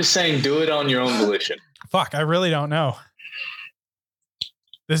 I'm just saying, do it on your own volition. Fuck, I really don't know.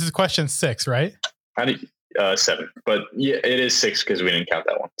 This is question 6, right? 7, but yeah, it is 6 because we didn't count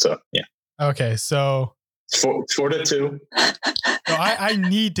that one. So yeah. Okay, so it's 4-2. So I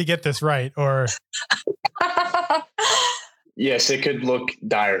need to get this right, or yes, it could look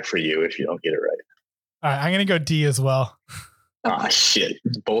dire for you if you don't get it right. All right, I'm gonna go D as well. Ah, shit,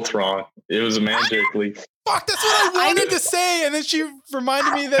 both wrong. It was a mandrake leaf. Fuck, that's what I wanted to say, and then she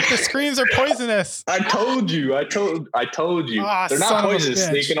reminded me that the screams are poisonous. I told you. They're not poisonous.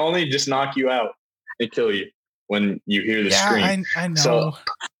 They can only just knock you out and kill you when you hear the scream. I know. So,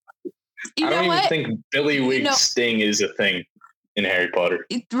 I don't even think billywig sting is a thing in Harry Potter.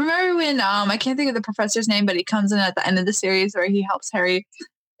 Remember when I can't think of the professor's name, but he comes in at the end of the series where he helps Harry,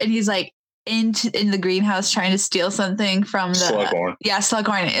 and he's like in the greenhouse trying to steal something from the Slughorn. Yeah,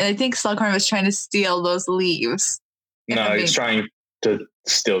 Slughorn. And I think Slughorn was trying to steal those leaves. No, he's trying to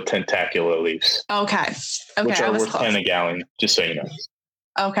steal tentacular leaves. Okay. Which are worth 10 a gallon, just so you know.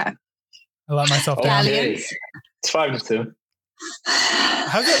 Okay. I let myself down. It's 5-2.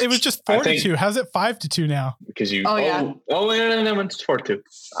 How's it? It was just 4-2. How's it 5-2 now? Because you. No, it's 4-2.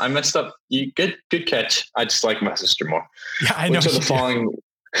 I messed up. You good catch. I just like my sister more. Yeah, I know.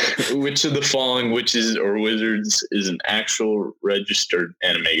 Which of the following witches or wizards is an actual registered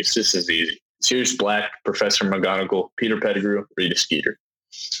animagus? This is easy. Sirius Black, Professor McGonagall, Peter Pettigrew, Rita Skeeter.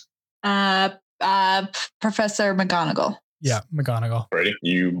 Professor McGonagall. Yeah, McGonagall. Ready?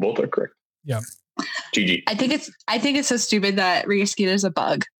 You both are correct. Yeah. GG. I think it's so stupid that Rita Skeeter's a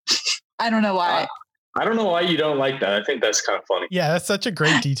bug. I don't know why. I don't know why you don't like that. I think that's kind of funny. Yeah, that's such a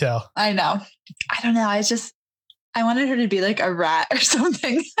great detail. I know. I don't know. I wanted her to be like a rat or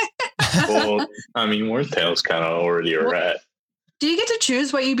something. Well, I mean, Wordtail's kind of already a rat. Do you get to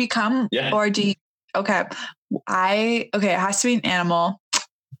choose what you become? Yeah. Or do you? Okay. It has to be an animal.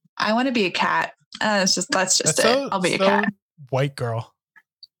 I want to be a cat. That's just it. I'll be a cat. White girl.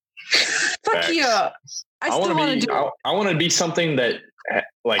 Fuck Facts. you. I want to be something that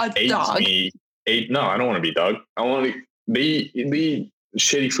like aids dog. me. No, I don't want to be a dog. I want to be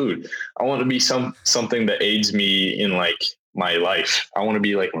shitty food. I want to be something that aids me in like my life. I want to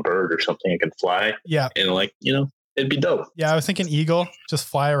be like a bird or something. I can fly. Yeah. And like, it'd be dope. Yeah. I was thinking eagle, just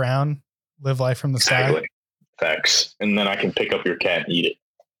fly around, live life from the sky. Facts. And then I can pick up your cat and eat it.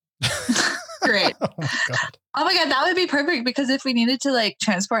 Great. Oh my God. Oh my God, that would be perfect because if we needed to like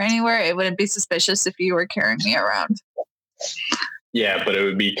transport anywhere, it wouldn't be suspicious if you were carrying me around. Yeah, but it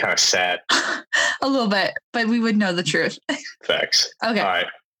would be kind of sad. A little bit, but we would know the truth. Facts. Okay. All right.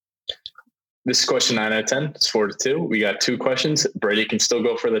 This is question 9 out of 10. It's 4-2. We got 2 questions. Brady can still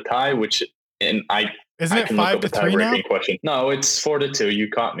go for the tie, Isn't I it can look up a 5-3 now? tie-breaking question. No, it's 4-2. You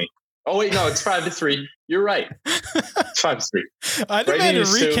caught me. Oh wait, no, it's 5-3. You're right. It's 5-3. I demand a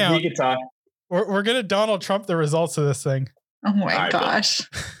recount. He can talk. We're gonna Donald Trump the results of this thing. Oh my gosh.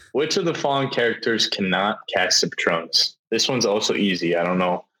 Which of the following characters cannot cast the Patronus? This one's also easy. I don't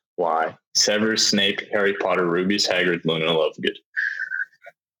know why. Severus Snape, Harry Potter, Rubius Hagrid, Luna Lovegood.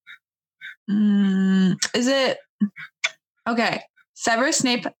 Is it okay? Severus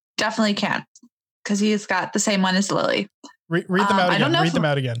Snape definitely can because he's got the same one as Lily. Read them out again. Read them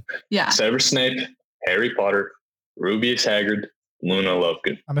out again. Yeah. Severus Snape, Harry Potter, Rubius Hagrid, Luna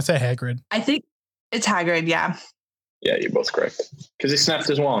Lovegood. I'm gonna say Hagrid. I think it's Hagrid. Yeah. Yeah, you're both correct. Because he snapped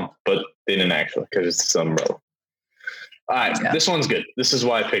his wand, but they didn't actually because it's his umbrella. All right, This one's good. This is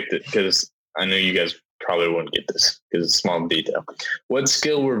why I picked it because I knew you guys probably wouldn't get this because it's small detail. What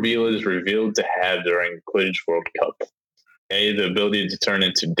skill were Vilas revealed to have during Quidditch World Cup? A, the ability to turn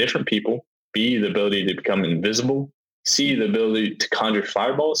into different people. B, the ability to become invisible. C, the ability to conjure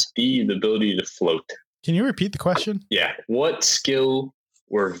fireballs. D, the ability to float. Can you repeat the question? Yeah. What skill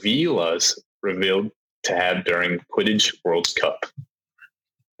were Vilas revealed to have during Quidditch World Cup?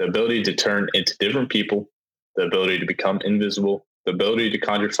 The ability to turn into different people. The ability to become invisible. The ability to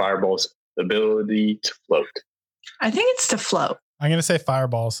conjure fireballs. The ability to float. I think it's to float. I'm going to say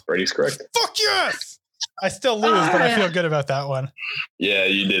fireballs. Brady's correct. Fuck yes! I still lose, but I feel good about that one. Yeah,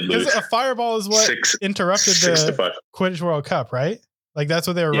 you did lose. Because a fireball is what interrupted the Quidditch World Cup, right? Like that's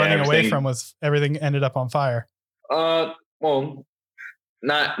what they were running away from was everything ended up on fire. Well,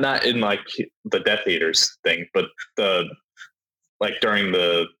 not in like the Death Eaters thing, but during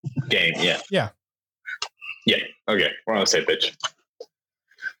the game, yeah. Okay, we're on the same pitch.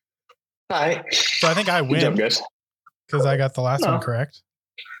 All right. So I think I win. Good job, guys. Because I got the last one correct.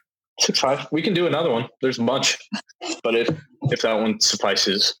 6-5. We can do another one. There's a bunch, but if that one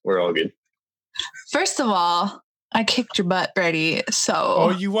suffices, we're all good. First of all, I kicked your butt, Brady.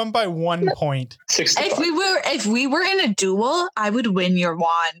 So you won by 1 point. 6-5. If we were in a duel, I would win your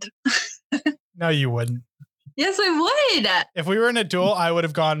wand. No, you wouldn't. Yes, I would. If we were in a duel, I would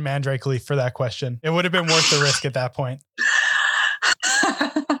have gone Mandrake Leaf for that question. It would have been worth the risk at that point.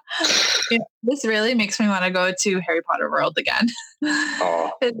 This really makes me want to go to Harry Potter World again.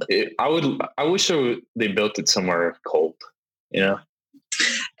 I wish they built it somewhere cold. You know,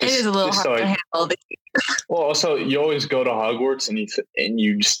 it is a little hard to handle. Well, also you always go to Hogwarts and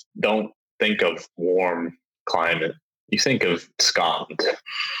you just don't think of warm climate. You think of Scotland.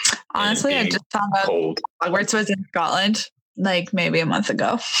 Honestly, I just found out Hogwarts was in Scotland like maybe a month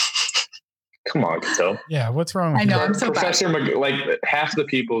ago. Come on, Cato. Yeah, what's wrong with you? I know, I'm so Professor like half the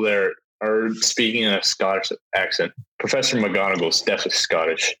people there are speaking in a Scottish accent. Professor McGonagall's definitely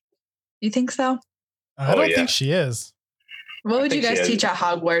Scottish. You think so? I don't think she is. What would you guys teach at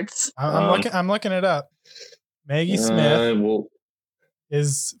Hogwarts? I'm looking it up. Maggie Smith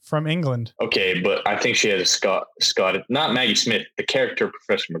is from England. Okay, but I think she has a Scottish, not Maggie Smith, the character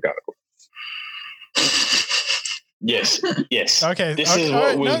Professor McGonagall. Yes. Okay. This is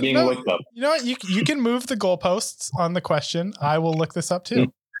what was being looked up. You know what? You can move the goalposts on the question. I will look this up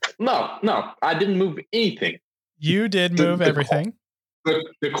too. No, I didn't move anything. You did move everything.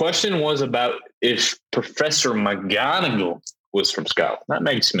 The question was about if Professor McGonagall was from Scotland, not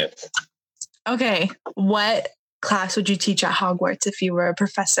Maggie Smith. Okay. What class would you teach at Hogwarts if you were a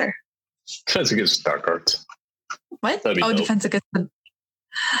professor? Defense against dark arts. What? Oh, defense against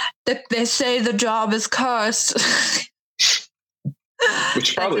they say the job is cursed.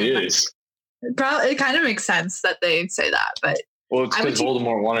 Which probably is. It kind of makes sense that they say that, but well, it's because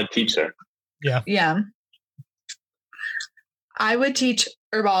Voldemort wanted to teach her. Yeah. I would teach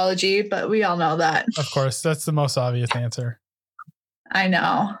herbology, but we all know that. Of course, that's the most obvious answer. I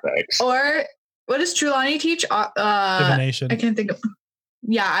know. Thanks. Or what does Trelawney teach? Divination. I can't think of.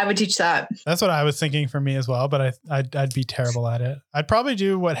 Yeah, I would teach that. That's what I was thinking for me as well, but I'd be terrible at it. I'd probably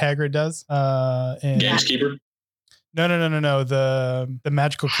do what Hagrid does. Gameskeeper? No. The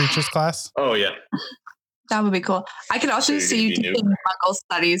magical creatures class. Oh yeah. That would be cool. I could also see you teaching Muggle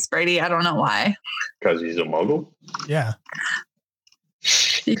studies, Brady. I don't know why. Because he's a Muggle? Yeah.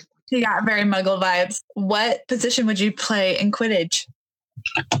 He got very Muggle vibes. What position would you play in Quidditch?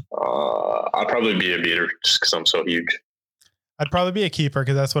 I'll probably be a beater just because I'm so huge. I'd probably be a keeper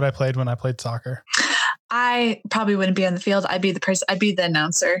because that's what I played when I played soccer. I probably wouldn't be on the field. I'd be the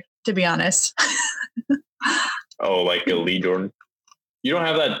announcer, to be honest. Oh, like a Lee Jordan. You don't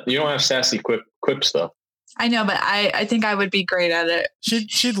have that. You don't have sassy quips though. I know, but I think I would be great at it.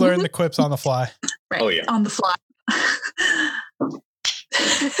 She'd learn the quips on the fly. Right. Oh yeah, on the fly.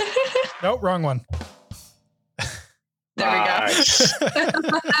 Nope, wrong one. There we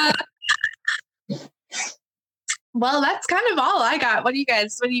go. Well, that's kind of all I got. How are you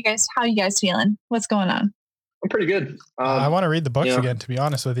guys feeling? What's going on? I'm pretty good. I want to read the books again, to be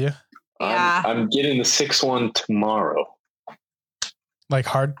honest with you. Yeah. I'm getting the 6th one tomorrow. Like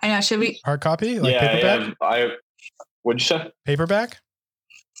hard? I know. Should we? Hard copy? Like paperback? What'd you say? Paperback?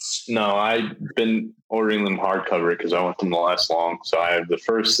 No, I've been ordering them hardcover because I want them to last long. So I have the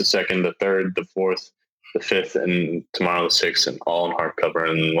 1st, the 2nd, the 3rd, the 4th, the 5th, and tomorrow the 6th, and all in hardcover.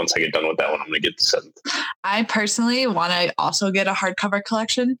 And once I get done with that one, I'm going to get the 7th. I personally want to also get a hardcover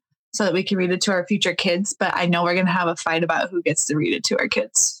collection so that we can read it to our future kids. But I know we're going to have a fight about who gets to read it to our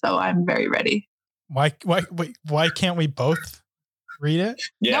kids. So I'm very ready. Why can't we both read it?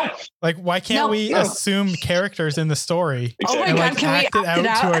 Yeah. No. Like, why can't we assume characters in the story Exactly. Oh my God, and can act we it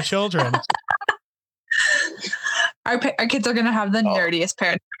out to our children? Our kids are going to have the nerdiest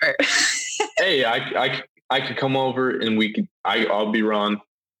parents ever. Hey, I could come over and I'll be Ron.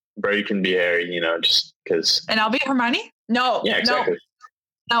 Brady can be Harry, just because. And I'll be Hermione? No. Yeah, exactly.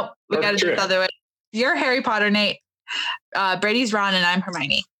 No, we got to do it the other way. You're Harry Potter, Nate. Brady's Ron, and I'm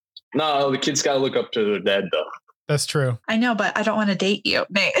Hermione. No, the kids got to look up to their dad, though. That's true. I know, but I don't want to date you,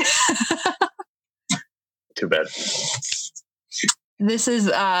 Nate. Too bad. This is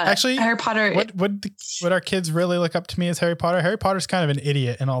actually Harry Potter. Would our kids really look up to me as Harry Potter? Harry Potter's kind of an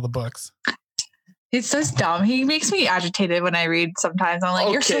idiot in all the books. He's so dumb. He makes me agitated when I read sometimes. I'm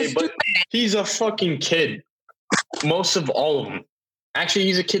like, you're so stupid. But he's a fucking kid. Most of all of them. Actually,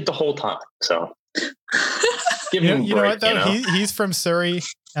 he's a kid the whole time. So give him a break. You know what, though? He's from Surrey,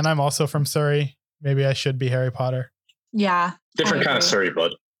 and I'm also from Surrey. Maybe I should be Harry Potter. Yeah. Different kind of Surrey,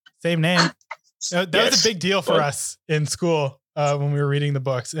 bud. Same name. That was a big deal for us in school when we were reading the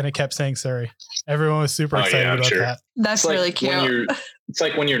books, and it kept saying Surrey. Everyone was super excited about that. That's really cute. It's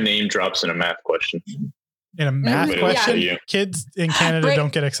like when your name drops in a math question. In a math question? Yeah. Kids in Canada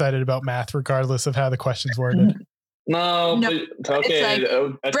don't get excited about math, regardless of how the question's worded. No, but,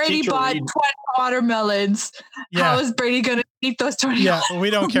 okay. Like, Brady bought 20 watermelons. Yeah. How is Brady going to eat those 20 Yeah, we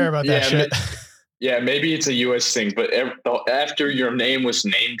don't care about that shit. Yeah, maybe it's a U.S. thing, but after your name was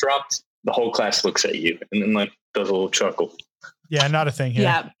name dropped, the whole class looks at you and then like does a little chuckle. Yeah, not a thing here.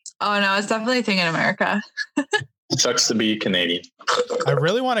 Yeah. Oh, no, it's definitely a thing in America. Sucks to be Canadian. I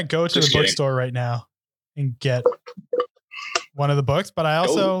really want to go to the bookstore right now and get one of the books, but I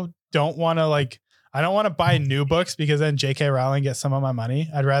also don't want to I don't want to buy new books because then J.K. Rowling gets some of my money.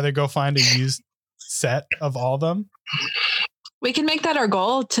 I'd rather go find a used set of all of them. We can make that our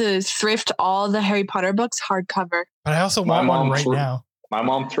goal to thrift all the Harry Potter books hardcover. But I also want one right now. My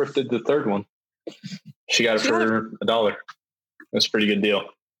mom thrifted the 3rd one. She got it for $1. That's a pretty good deal.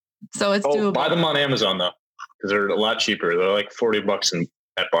 So it's doable. Buy them on Amazon though, because they're a lot cheaper. They're like $40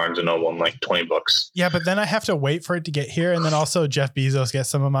 at Barnes and Noble and like $20. Yeah, but then I have to wait for it to get here, and then also Jeff Bezos gets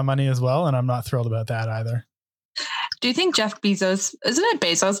some of my money as well, and I'm not thrilled about that either. Do you think Jeff Bezos, isn't it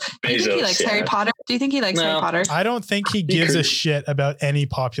Bezos? Do you think he likes Harry Potter? Do you think he likes Harry Potter? I don't think he gives a shit about any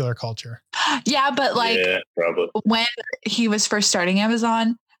popular culture. Yeah, but probably. When he was first starting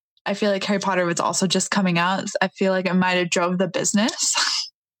Amazon, I feel like Harry Potter was also just coming out. I feel like it might have drove the business.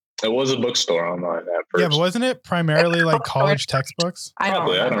 It was a bookstore online at first. Yeah, but wasn't it primarily like college textbooks?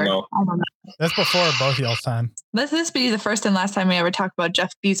 Probably, I don't know. That's before both y'all's time. Let this be the first and last time we ever talk about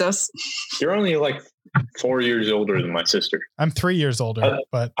Jeff Bezos. You're only like 4 years older than my sister. I'm 3 years older,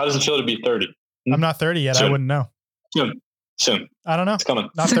 but how does it feel to be 30? I'm not 30 yet. Soon. I wouldn't know. Soon. I don't know. It's coming.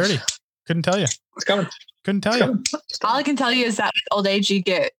 Not 30. Couldn't tell you. It's coming. Couldn't tell you. All I can tell you is that with old age, you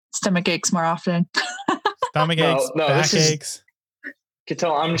get stomach aches more often. Stomach aches, back aches.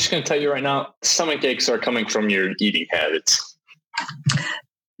 I'm just going to tell you right now, stomach aches are coming from your eating habits.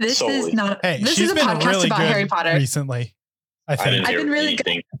 This is not. Hey, this she's is a been podcast really about good Harry Potter recently. I think I've been really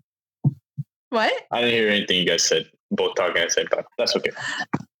anything. Good. What? I didn't hear anything you guys said. Both talking at the same time. That's okay.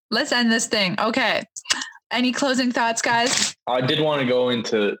 Let's end this thing. Okay. Any closing thoughts, guys? I did want to go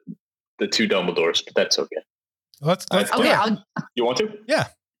into the 2 Dumbledores, but that's okay. Let's do it. You want to? Yeah.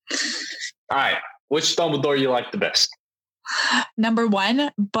 All right. Which Dumbledore you like the best? Number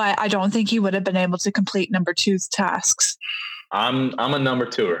 1, but I don't think he would have been able to complete number 2's tasks. I'm a number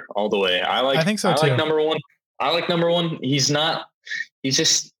 2er all the way. I think so too. I like number 1. He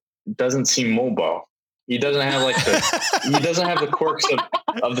just doesn't seem mobile. He doesn't have the quirks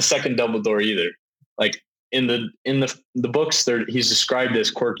of the second Dumbledore either. Like in the books, he's described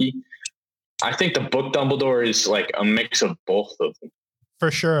as quirky. I think the book Dumbledore is like a mix of both of them. For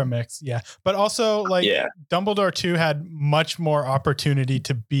sure a mix, yeah. But also, like, Dumbledore 2 had much more opportunity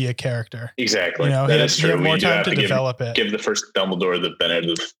to be a character. Exactly. You know, that is true. He had more time to develop it. Give the first Dumbledore the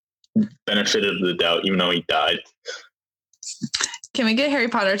benefit of the doubt, even though he died. Can we get Harry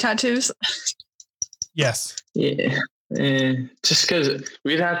Potter tattoos? Yes. Yeah. Just because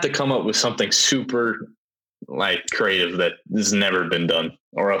we'd have to come up with something super like creative that has never been done,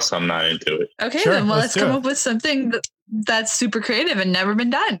 or else I'm not into it. Okay, sure, then let's come up with something that's super creative and never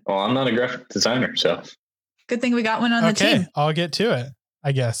been done. Well, I'm not a graphic designer, so good thing we got one on the team. I'll get to it,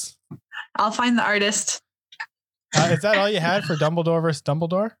 I guess. I'll find the artist. Is that all you had for Dumbledore versus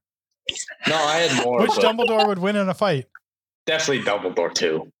Dumbledore? No, I had more. Which Dumbledore would win in a fight? Definitely Dumbledore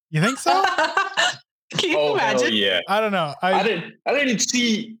 2. You think so? Can you imagine? Hell yeah. I don't know. I didn't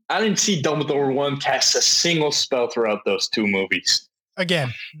see Dumbledore 1 cast a single spell throughout those 2 movies.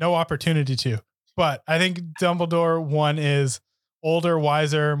 Again, no opportunity to. But I think Dumbledore 1 is older,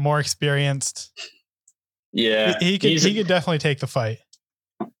 wiser, more experienced. Yeah. He could definitely take the fight.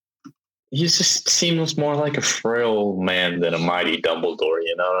 He just seems more like a frail man than a mighty Dumbledore,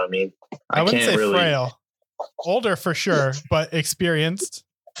 you know what I mean? I wouldn't say frail. Older for sure, but experienced.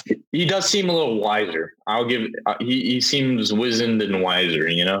 He does seem a little wiser. I'll give. He seems wizened and wiser.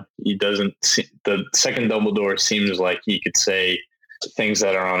 You know, he doesn't. The second Dumbledore seems like he could say things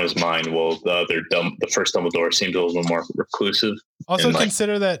that are on his mind. Well, the first Dumbledore seems a little more reclusive. Also,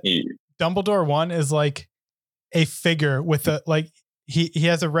 consider that Dumbledore 1 is like a figure with a he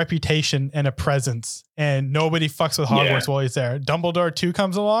has a reputation and a presence, and nobody fucks with Hogwarts while he's there. Dumbledore 2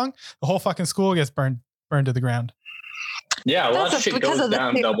 comes along, the whole fucking school gets burned to the ground. Yeah, a lot of shit goes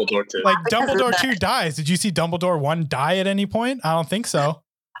down Dumbledore 2. Like Dumbledore 2 dies. Did you see Dumbledore 1 die at any point? I don't think so.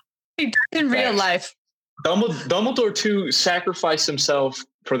 He died in real life. Dumbledore 2 sacrificed himself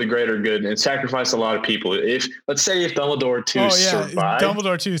for the greater good and sacrificed a lot of people. Let's say if Dumbledore 2 survived.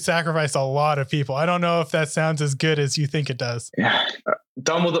 Dumbledore 2 sacrificed a lot of people. I don't know if that sounds as good as you think it does. Yeah.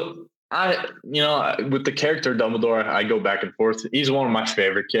 Dumbledore, with the character Dumbledore, I go back and forth. He's one of my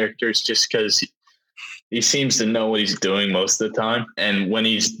favorite characters just because he seems to know what he's doing most of the time. And when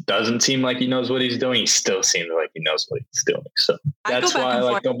he doesn't seem like he knows what he's doing, he still seems like he knows what he's doing. So that's why I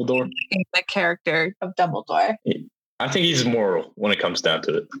like Dumbledore. The character of Dumbledore. I think he's moral when it comes down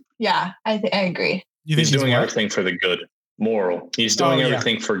to it. Yeah, I agree. He's doing everything for the good. Moral. He's doing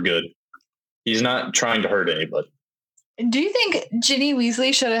everything for good. He's not trying to hurt anybody. Do you think Ginny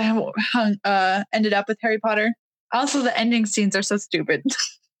Weasley should have ended up with Harry Potter? Also, the ending scenes are so stupid.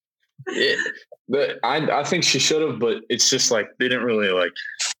 I think she should have, but it's just like they didn't really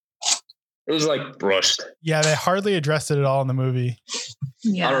it was like rushed. Yeah, they hardly addressed it at all in the movie.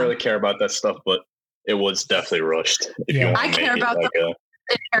 Yeah. I don't really care about that stuff, but it was definitely rushed. I care about Harry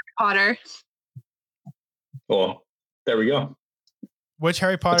Potter. Well, there we go. Which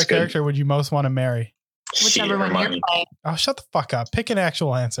Harry Potter character would you most want to marry? Whichever one you're playing. Oh, shut the fuck up. Pick an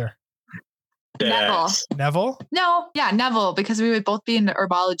actual answer. Neville? No, yeah, Neville, because we would both be into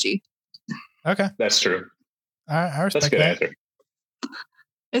herbology. Okay. That's true. I respect That's a good answer.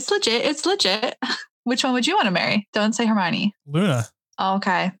 It's legit. Which one would you want to marry? Don't say Hermione. Luna. Oh,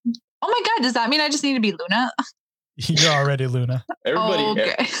 okay. Oh my God, does that mean I just need to be Luna? You're already Luna.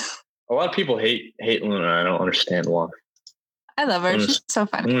 Everybody, a lot of people hate Luna. I don't understand why. I love her. She's so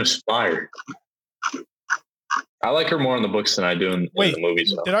fun. Luna's fire. I like her more in the books than I do in the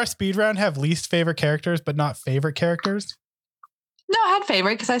movies. Did our speed round have least favorite characters, but not favorite characters? No, I had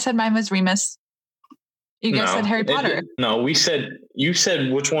favorite because I said mine was Remus. You guys said Harry Potter. You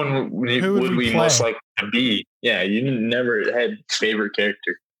said which one would we most like to be? Yeah, you never had favorite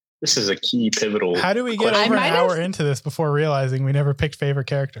character. This is a key pivotal. How do we get over an hour into this before realizing we never picked favorite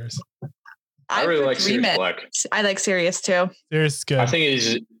characters? I really like Sirius Black. I like Sirius too. Sirius is good. I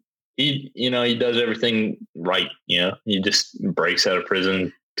think he does everything right. You know, he just breaks out of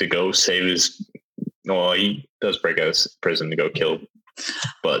prison to go save his. Well, he does break out of prison to go kill.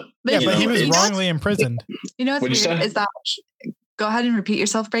 But he was wrongly imprisoned. You know what's weird is that. Go ahead and repeat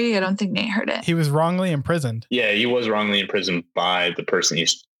yourself, Brady. I don't think Nate heard it. He was wrongly imprisoned. Yeah, he was wrongly imprisoned by the person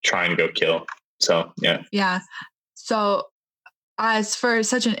he's trying to go kill. So, yeah. Yeah. So, as for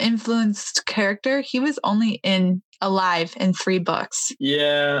such an influenced character, he was only alive in 3 books.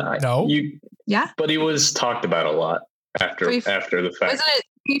 Yeah. Yeah. But he was talked about a lot after the fact. Wasn't it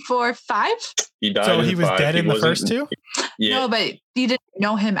 3, 4, 5? He died. So he was 5. dead in the first 2? Yeah. No, but you didn't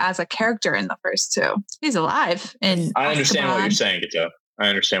know him as a character in the first 2. He's alive. And I understand what you're saying, Gato. I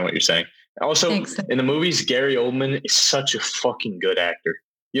understand what you're saying. Also, Thanks. In the movies, Gary Oldman is such a fucking good actor.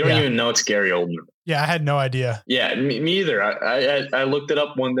 You don't even know it's Gary Oldman. Yeah, I had no idea. Yeah, me either. I looked it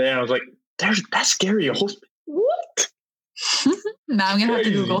up one day and I was like, That's Gary Oldman. What? Now I'm gonna have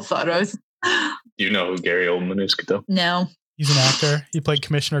to Google photos. Do you know who Gary Oldman is, Kato? No. He's an actor. He played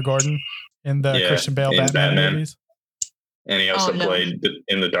Commissioner Gordon in the Christian Bale Batman movies. And he also played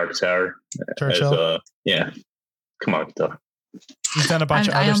in The Dark Tower. Churchill. Come on, Kato. He's done a bunch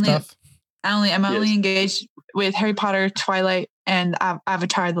of other stuff. I'm only engaged with Harry Potter, Twilight, and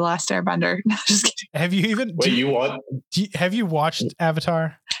Avatar: The Last Airbender. No, just kidding. Have you even? Wait, you what? Have you watched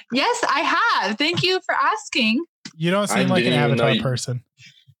Avatar? Yes, I have. Thank you for asking. You don't seem like an Avatar person.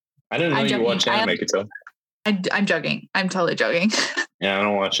 I didn't know you watch anime, Kato. I'm joking. I'm totally joking. Yeah, I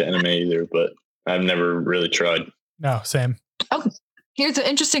don't watch anime either, but I've never really tried. No, same. Oh, here's an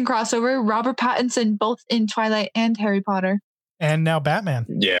interesting crossover. Robert Pattinson, both in Twilight and Harry Potter. And now Batman.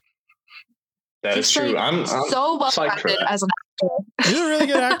 Yeah. That is true. I'm so well acted as an actor. He's a really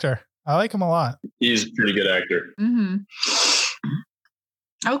good actor. I like him a lot. He's a pretty good actor. Mm-hmm.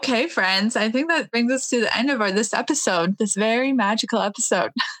 Okay, friends. I think that brings us to the end of this episode, this very magical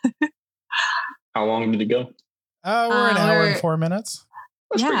episode. How long did it go? We're an hour and 4 minutes.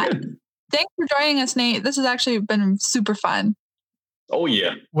 That's pretty good. Thanks for joining us, Nate. This has actually been super fun. Oh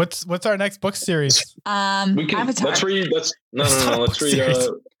yeah. What's our next book series? Avatar. Let's read. Let's read.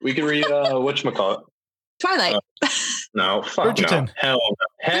 We can read. Whatchamacallit? Twilight. No, fuck Bridgerton. No.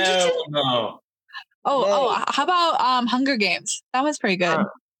 Hell no. Oh, how about Hunger Games? That was pretty good.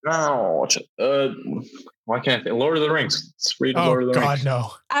 No. Why can't I think? Lord of the Rings. Let's read Lord of the Rings. Oh God,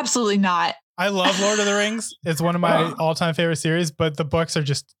 no. Absolutely not. I love Lord of the Rings. It's one of my all-time favorite series, but the books are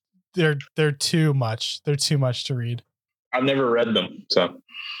just they're too much. They're too much to read. I've never read them, so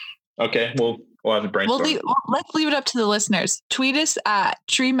okay, we'll have a brainstorm. Let's leave it up to the listeners. Tweet us at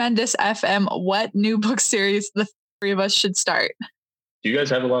TreeMendusFM what new book series the three of us should start. Do you guys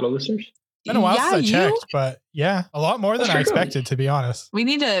have a lot of listeners? It's been a while since I checked, but yeah, a lot more than I expected, to be honest. We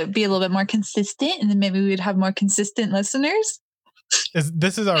need to be a little bit more consistent, and then maybe we'd have more consistent listeners.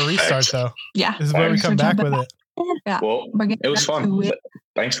 This is our restart, though. Yeah. This is where we come back with it. Yeah. Well, it was fun.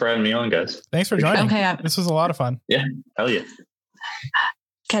 Thanks for having me on, guys. Thanks for joining. Okay. This was a lot of fun. Yeah. Hell yeah.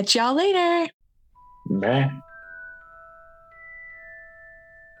 Catch y'all later. Bye.